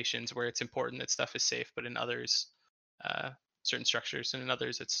certain stations where it's important that stuff is safe, but in others, certain structures, and in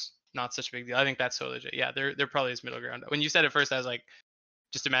others it's not such a big deal. I think that's so legit. Yeah, there probably is middle ground. When you said it first, I was like,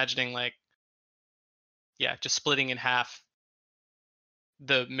 just imagining like, just splitting in half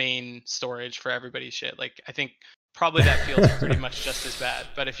the main storage for everybody's shit. Like, I think probably that feels pretty much just as bad.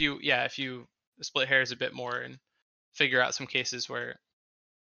 But if you split hairs a bit more and figure out some cases where it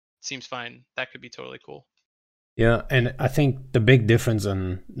seems fine, that could be totally cool. Yeah, and I think the big difference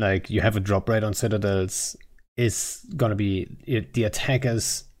on like you have a drop rate on citadels is gonna be the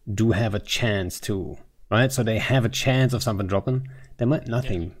attackers do have a chance to, right? So they have a chance of something dropping. There might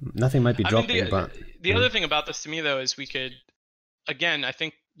nothing might be dropping. But the other thing about this to me though is we could, again, I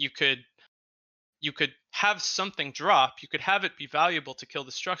think you could have something drop. You could have it be valuable to kill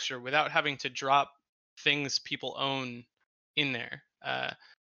the structure without having to drop things people own in there.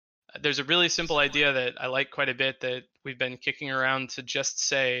 There's a really simple idea that I like quite a bit that we've been kicking around, to just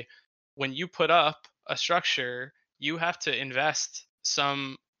say, when you put up a structure, you have to invest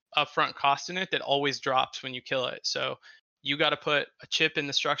some upfront cost in it that always drops when you kill it. So you got to put a chip in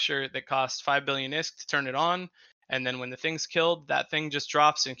the structure that costs 5 billion ISK to turn it on. And then when the thing's killed, that thing just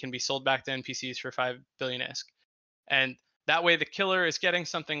drops and can be sold back to NPCs for 5 billion ISK. And that way the killer is getting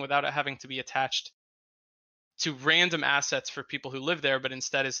something without it having to be attached to random assets for people who live there, but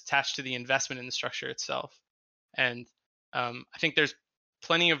instead is attached to the investment in the structure itself. And I think there's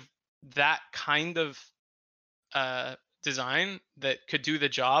plenty of that kind of design that could do the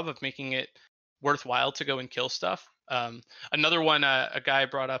job of making it worthwhile to go and kill stuff. Another one a guy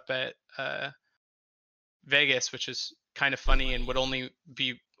brought up at Vegas, which is kind of funny and would only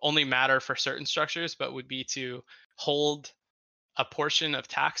matter for certain structures, but would be to hold a portion of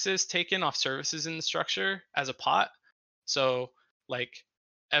taxes taken off services in the structure as a pot. So like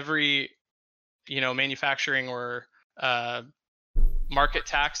every manufacturing or market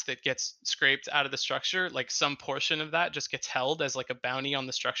tax that gets scraped out of the structure, like some portion of that just gets held as like a bounty on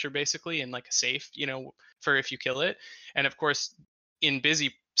the structure, basically, in like a safe, for if you kill it. And of course, in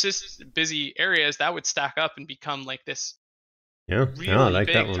busy busy areas, that would stack up and become like this Yeah, really I like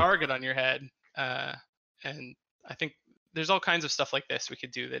that big one. target on your head. And I think there's all kinds of stuff like this we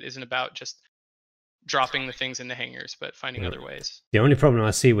could do that isn't about just dropping the things in the hangars, but finding other ways. The only problem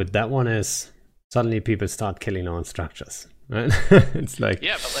I see with that one is suddenly people start killing their own structures, right? It's like,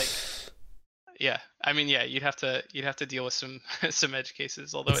 Yeah, but like, yeah, I mean, yeah, you'd have to deal with some some edge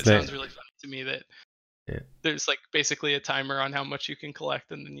cases. Although It's it the- sounds really funny to me that Yeah. there's like basically a timer on how much you can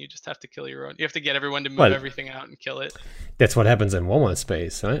collect, and then you just have to kill your own. You have to get everyone to move Well- everything out and kill it. that's what happens in Walmart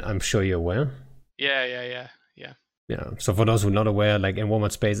space, right? I'm sure you're aware. Yeah. Yeah. So for those who are not aware, like in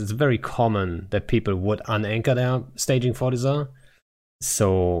Walmart space, it's very common that people would unanchor their staging Fortizar.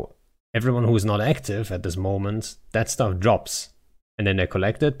 So everyone who is not active at this moment, that stuff drops. And then they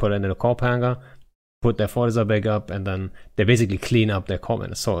collect it, put it in a corp hanger, put their Fortizar back up, and then they basically clean up their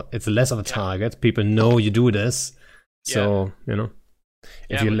comments. So it's less of a target. People know you do this. So, you know, if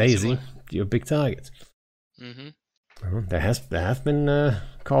Yeah, you're would be lazy, similar. you're a big target. Mm-hmm. There have been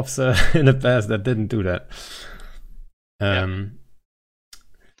corps in the past that didn't do that.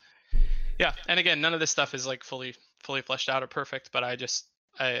 Yeah, and again, none of this stuff is like fully fleshed out or perfect, but I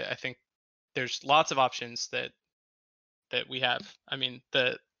think there's lots of options that we have. I mean,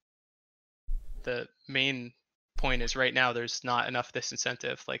 the main point is right now there's not enough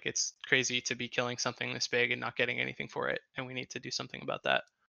disincentive. Like, it's crazy to be killing something this big and not getting anything for it, and we need to do something about that.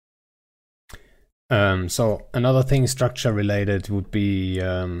 So another thing structure related would be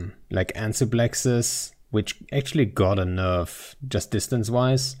like Ansiblexes, which actually got a nerf just distance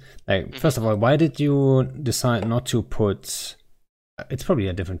wise. Like, first of all, why did you decide not to put? It's probably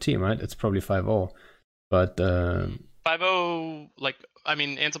a different team, right? It's probably 5-0, but 5.0, like, I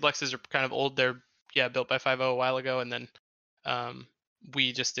mean, Ansiblexes are kind of old. They're built by 5.0 a while ago, and then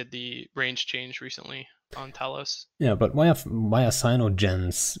we just did the range change recently on Talos. Yeah, but why are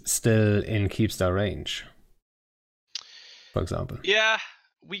Cyanogens still in Keepstar range, for example? Yeah,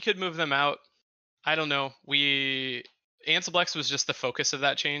 we could move them out. I don't know. Ansiblex was just the focus of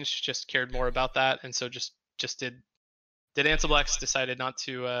that change. Just cared more about that, and so just did Ansiblex, decided not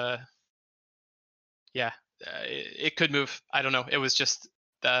to. It could move. I don't know. It was just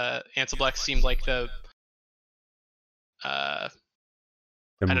the Ansiblex seemed like the. I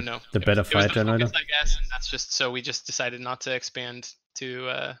don't know. The better it was fight the generator. focus, I guess, and that's just so we just decided not to expand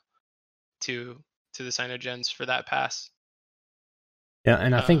to the Cyanogens for that pass. Yeah,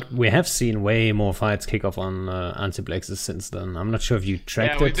 and I think we have seen way more fights kick off on Ansiblexes since then. I'm not sure if you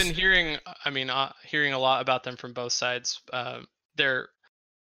tracked Yeah, it. we've been hearing. I mean, hearing a lot about them from both sides. They're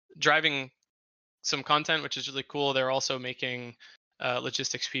driving some content, which is really cool. They're also making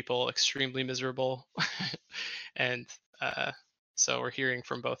logistics people extremely miserable, and so we're hearing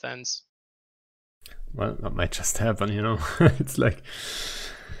from both ends. Well, that might just happen, you know. It's like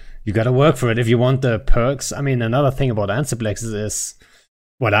you got to work for it if you want the perks. I mean, another thing about Ansiblexes is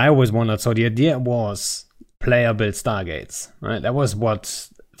what I always wondered. So the idea was player build Stargates, right? That was what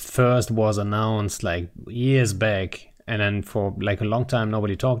first was announced like years back, and then for like a long time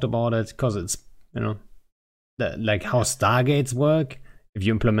nobody talked about it because it's, you know, like how Stargates work. If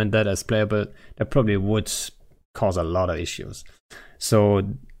you implement that as player build, that probably would cause a lot of issues. So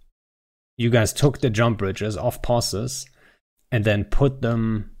you guys took the jump bridges off POSes and then put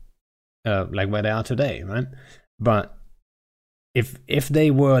them like where they are today, right? But if they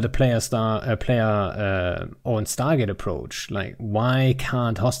were the player owned Stargate approach, like why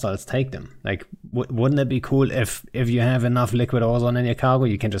can't hostiles take them? Like wouldn't it be cool if you have enough liquid ozone in your cargo,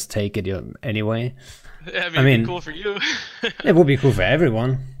 you can just take it anyway? I mean, it'd be cool for you. It would be cool for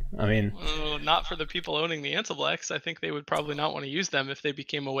everyone. I mean, not for the people owning the Antiblex. I think they would probably not want to use them if they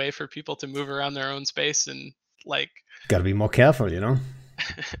became a way for people to move around their own space and like. Gotta be more careful, you know.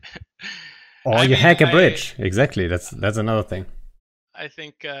 Or you hack a bridge. Exactly. That's another thing. I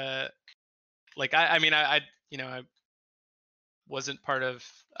think, like I wasn't part of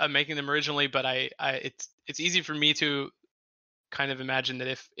making them originally, but it's easy for me to kind of imagine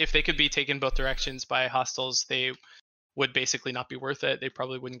that if they could be taken both directions by hostiles, they would basically not be worth it. They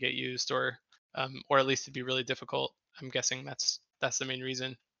probably wouldn't get used, or at least it'd be really difficult. I'm guessing that's the main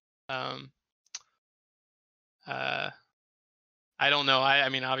reason. I don't know. I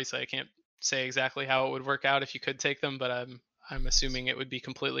mean, obviously, I can't say exactly how it would work out if you could take them, but I'm assuming it would be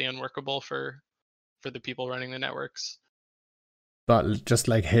completely unworkable for the people running the networks. But just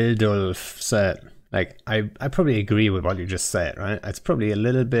like Hildulf said, like I probably agree with what you just said, right? It probably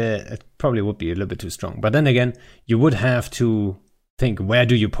would be a little bit too strong. But then again, you would have to think, where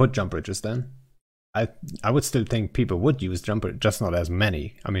do you put jump bridges then? I would still think people would use jump bridges, just not as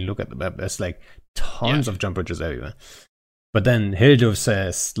many. I mean, look at the map. There's like tons of jump bridges everywhere. But then Hildo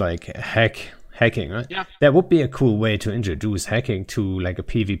says like hacking, right? Yeah. That would be a cool way to introduce hacking to like a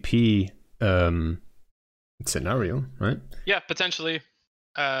PvP scenario, right? Yeah, potentially.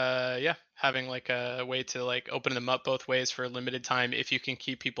 Yeah, having like a way to like open them up both ways for a limited time if you can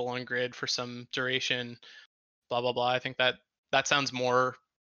keep people on grid for some duration, blah blah blah. I think that sounds more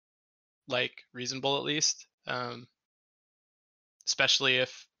like reasonable at least. Especially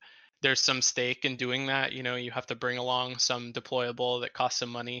if there's some stake in doing that. You know, you have to bring along some deployable that costs some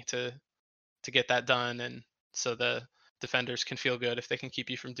money to get that done, and so the defenders can feel good if they can keep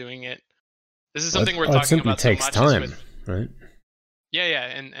you from doing it. This is something we're It talking simply about so takes much. time, right? Yeah,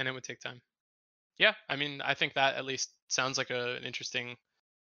 and it would take time. Yeah, I mean, I think that at least sounds like an interesting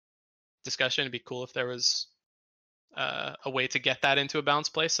discussion. It'd be cool if there was a way to get that into a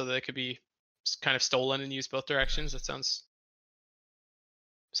balanced place so that it could be kind of stolen and used both directions. That sounds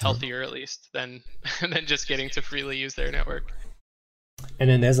healthier at least than than just getting to freely use their network. And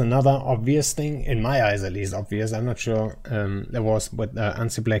then there's another obvious thing, in my eyes at least obvious. I'm not sure. There was with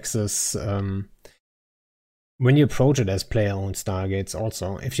Ansiblex's when you approach it as player-owned Stargates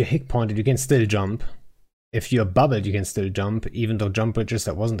also, if you're hit pointed, you can still jump. If you're bubbled, you can still jump, even though jump bridges,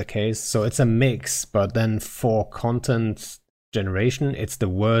 that wasn't the case. So it's a mix, but then for content generation, it's the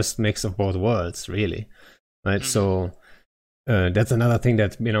worst mix of both worlds, really. Right? So that's another thing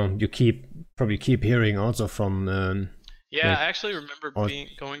that, you know, you probably keep hearing also from... yeah, like, I actually remember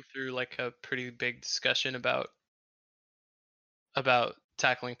going through like a pretty big discussion about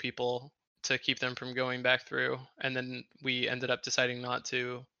tackling people to keep them from going back through, and then we ended up deciding not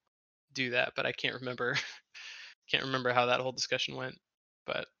to do that, but I can't remember how that whole discussion went.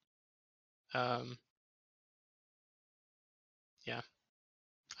 But yeah,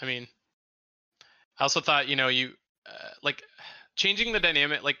 I mean, I also thought, you know, you like changing the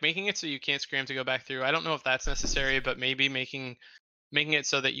dynamic, like making it so you can't scram to go back through. I don't know if that's necessary, but maybe making it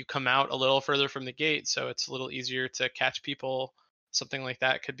so that you come out a little further from the gate, so it's a little easier to catch people. Something like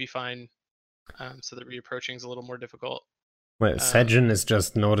that could be fine. So that reapproaching is a little more difficult. Well, Sajin is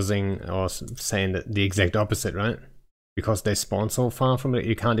just noticing or saying that the exact opposite, right? Because they spawn so far from it,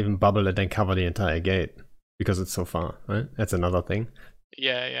 you can't even bubble it and cover the entire gate because it's so far, right? That's another thing.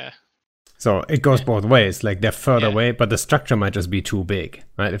 Yeah. So it goes both ways. Like they're further away, but the structure might just be too big,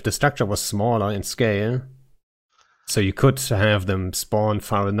 right? If the structure was smaller in scale, so you could have them spawn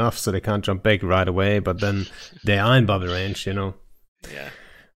far enough so they can't jump back right away, but then they are in bubble range, you know. Yeah.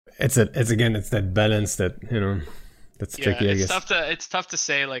 It's that balance that, you know, that's tricky, I guess. It's tough to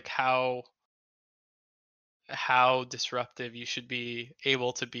say like how disruptive you should be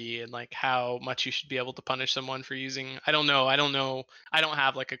able to be, and like how much you should be able to punish someone for using. I don't know. I don't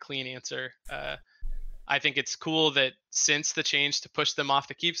have like a clean answer. I think it's cool that since the change to push them off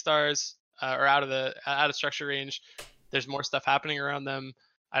the keep stars or out of structure range, there's more stuff happening around them.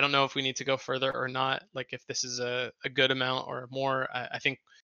 I don't know if we need to go further or not. Like if this is a good amount or more. I think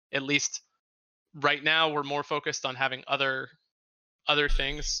at least right now we're more focused on having other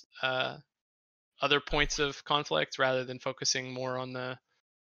things, other points of conflict, rather than focusing more on the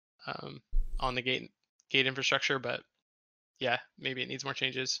gate infrastructure. But yeah, maybe it needs more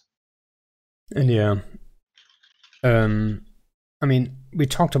changes. And yeah, I mean, we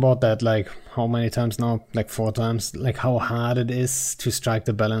talked about that like how many times now? Like 4 times. Like how hard it is to strike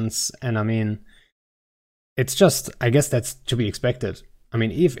the balance. And I mean, it's just, I guess that's to be expected. I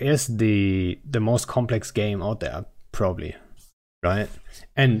mean, EVE is the most complex game out there, probably, right?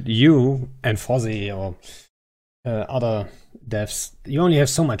 And you and Fozzy or other devs, you only have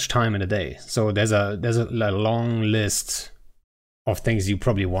so much time in a day. So there's a long list of things you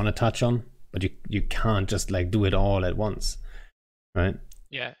probably want to touch on, but you can't just like do it all at once, right?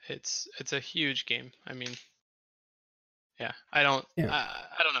 Yeah, it's a huge game. I mean, yeah, I don't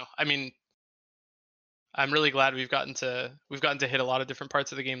know. I mean, I'm really glad we've gotten to hit a lot of different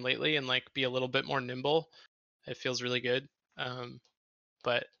parts of the game lately and like be a little bit more nimble. It feels really good.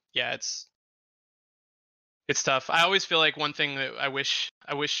 But yeah, it's tough. I always feel like one thing that I wish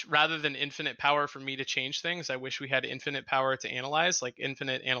rather than infinite power for me to change things, I wish we had infinite power to analyze, like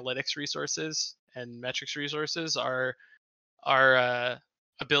infinite analytics resources and metrics resources are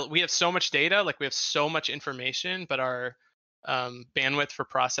we have so much data, like we have so much information, but our bandwidth for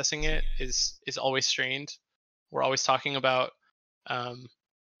processing it is always strained. We're always talking about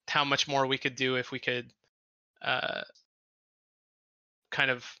how much more we could do if we could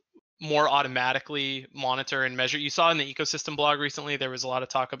kind of more automatically monitor and measure. You saw in the ecosystem blog recently, there was a lot of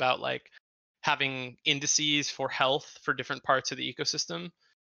talk about like having indices for health for different parts of the ecosystem.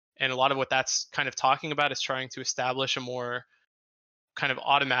 And a lot of what that's kind of talking about is trying to establish a more kind of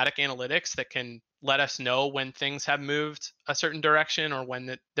automatic analytics that can let us know when things have moved a certain direction or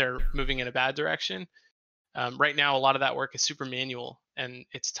when they're moving in a bad direction. Right now, a lot of that work is super manual and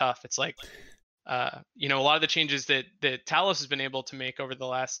it's tough. It's like, a lot of the changes that Talos has been able to make over the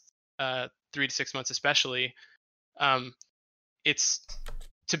last 3 to 6 months, especially, it's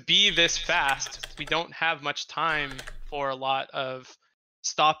to be this fast. We don't have much time for a lot of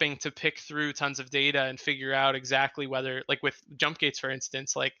stopping to pick through tons of data and figure out exactly whether, like with jump gates, for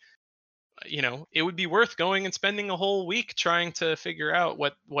instance, like, it would be worth going and spending a whole week trying to figure out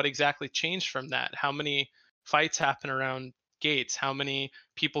what exactly changed from that. How many fights happen around gates? How many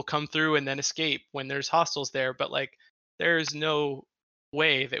people come through and then escape when there's hostiles there? But like, there's no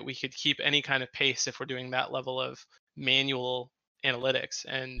way that we could keep any kind of pace if we're doing that level of manual analytics.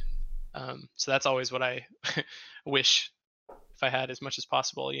 And so that's always what I wish if I had as much as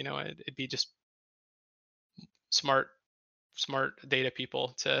possible. It'd be just smart data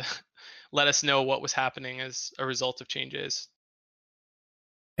people to let us know what was happening as a result of changes.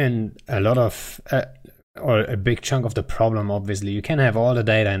 And a lot of or a big chunk of the problem, obviously, you can have all the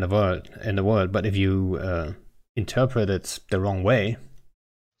data in the world, but if you interpret it the wrong way,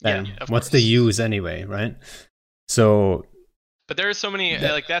 then what's the use anyway, right? So, but there are so many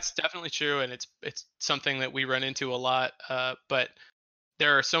like, that's definitely true, and it's something that we run into a lot. But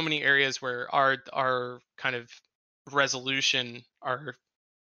there are so many areas where our kind of resolution, our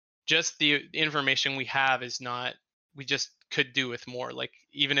just the information we have is not, we just could do with more. Like,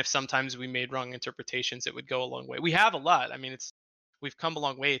 even if sometimes we made wrong interpretations, it would go a long way. We have a lot. I mean, we've come a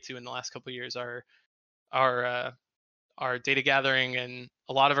long way too in the last couple of years. Our data gathering and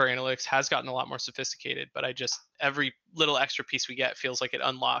a lot of our analytics has gotten a lot more sophisticated, but every little extra piece we get feels like it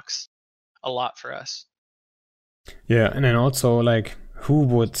unlocks a lot for us. Yeah, and then also, like, who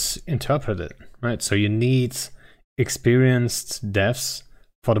would interpret it, right? So you need experienced devs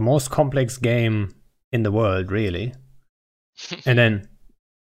for the most complex game in the world, really. And then,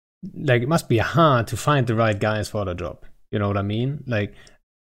 like, it must be hard to find the right guys for the job. You know what I mean? Like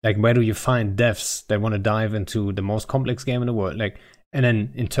where do you find devs that want to dive into the most complex game in the world, like, and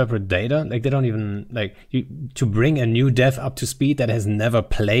then interpret data? Like, they don't even, like, to bring a new dev up to speed that has never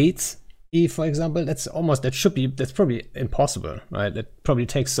played EVE, for example, that's probably impossible, right? It probably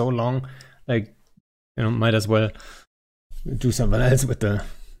takes so long. Like, might as well do something else with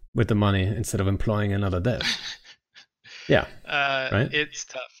the money instead of employing another dev. Yeah, right? It's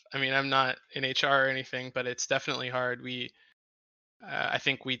tough. I mean, I'm not in HR or anything, but it's definitely hard. I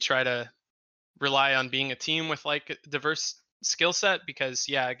think we try to rely on being a team with like a diverse skill set, because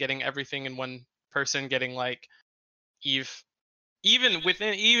getting everything in one person, getting like EVE, even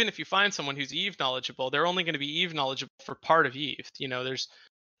if you find someone who's EVE knowledgeable, they're only going to be EVE knowledgeable for part of EVE. There's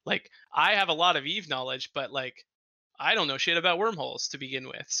like, I have a lot of EVE knowledge, but like, I don't know shit about wormholes to begin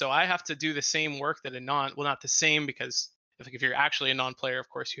with. So I have to do the same work that not the same, because if you're actually a non-player, of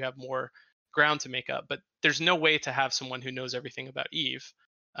course you have more ground to make up, but there's no way to have someone who knows everything about EVE.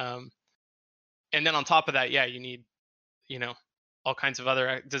 And then on top of that, you need, all kinds of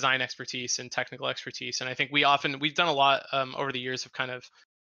other design expertise and technical expertise. And I think we've done a lot over the years of kind of,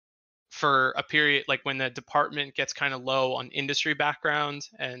 for a period, like when the department gets kind of low on industry background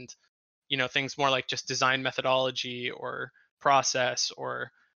and, things more like just design methodology or process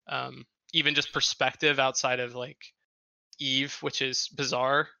or even just perspective outside of like EVE, which is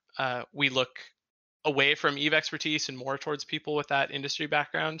bizarre. We look away from EVE expertise and more towards people with that industry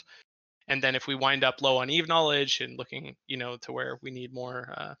background. And then if we wind up low on EVE knowledge and looking, to where we need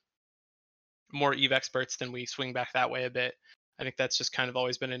more EVE experts, then we swing back that way a bit. I think that's just kind of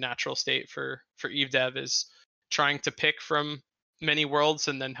always been a natural state for EVE dev, is trying to pick from many worlds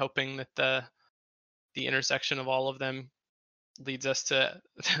and then hoping that the intersection of all of them leads us to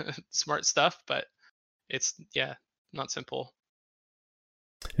smart stuff. But it's not simple.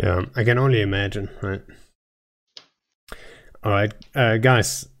 Yeah, I can only imagine, right? All right,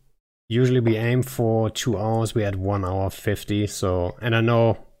 guys, usually we aim for 2 hours. We had 1 hour 50. So, and I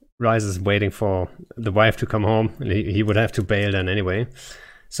know Rise is waiting for the wife to come home, and he would have to bail then anyway.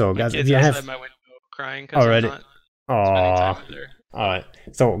 So, guys, if you have my window crying already, all right.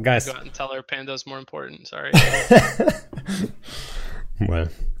 So, guys, go out and tell her Panda's more important. Sorry. Well,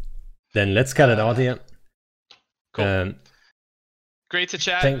 then let's cut it out here. Cool. Great to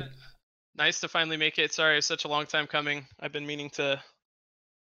chat. Nice to finally make it. Sorry, it's such a long time coming. I've been meaning to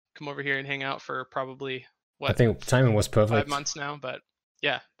come over here and hang out for probably I think timing was perfect. 5 months now, but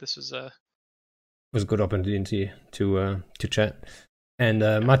this was a good opportunity to chat,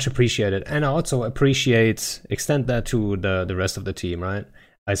 and much appreciated. And I also extend that to the rest of the team, right?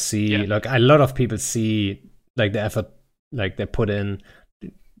 I see like a lot of people see like the effort like they put in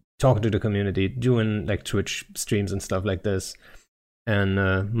talking to the community, doing like Twitch streams and stuff like this,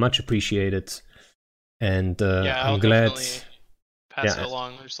 and much appreciated. And yeah, I'm I'll glad. definitely pass it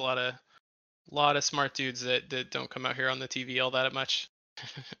along. There's a lot of smart dudes that don't come out here on the TV all that much.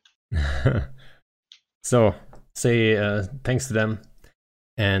 So say thanks to them,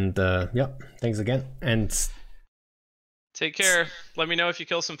 and yeah, thanks again, and take care. Let me know if you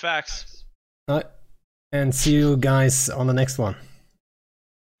kill some facts. and see you guys on the next one.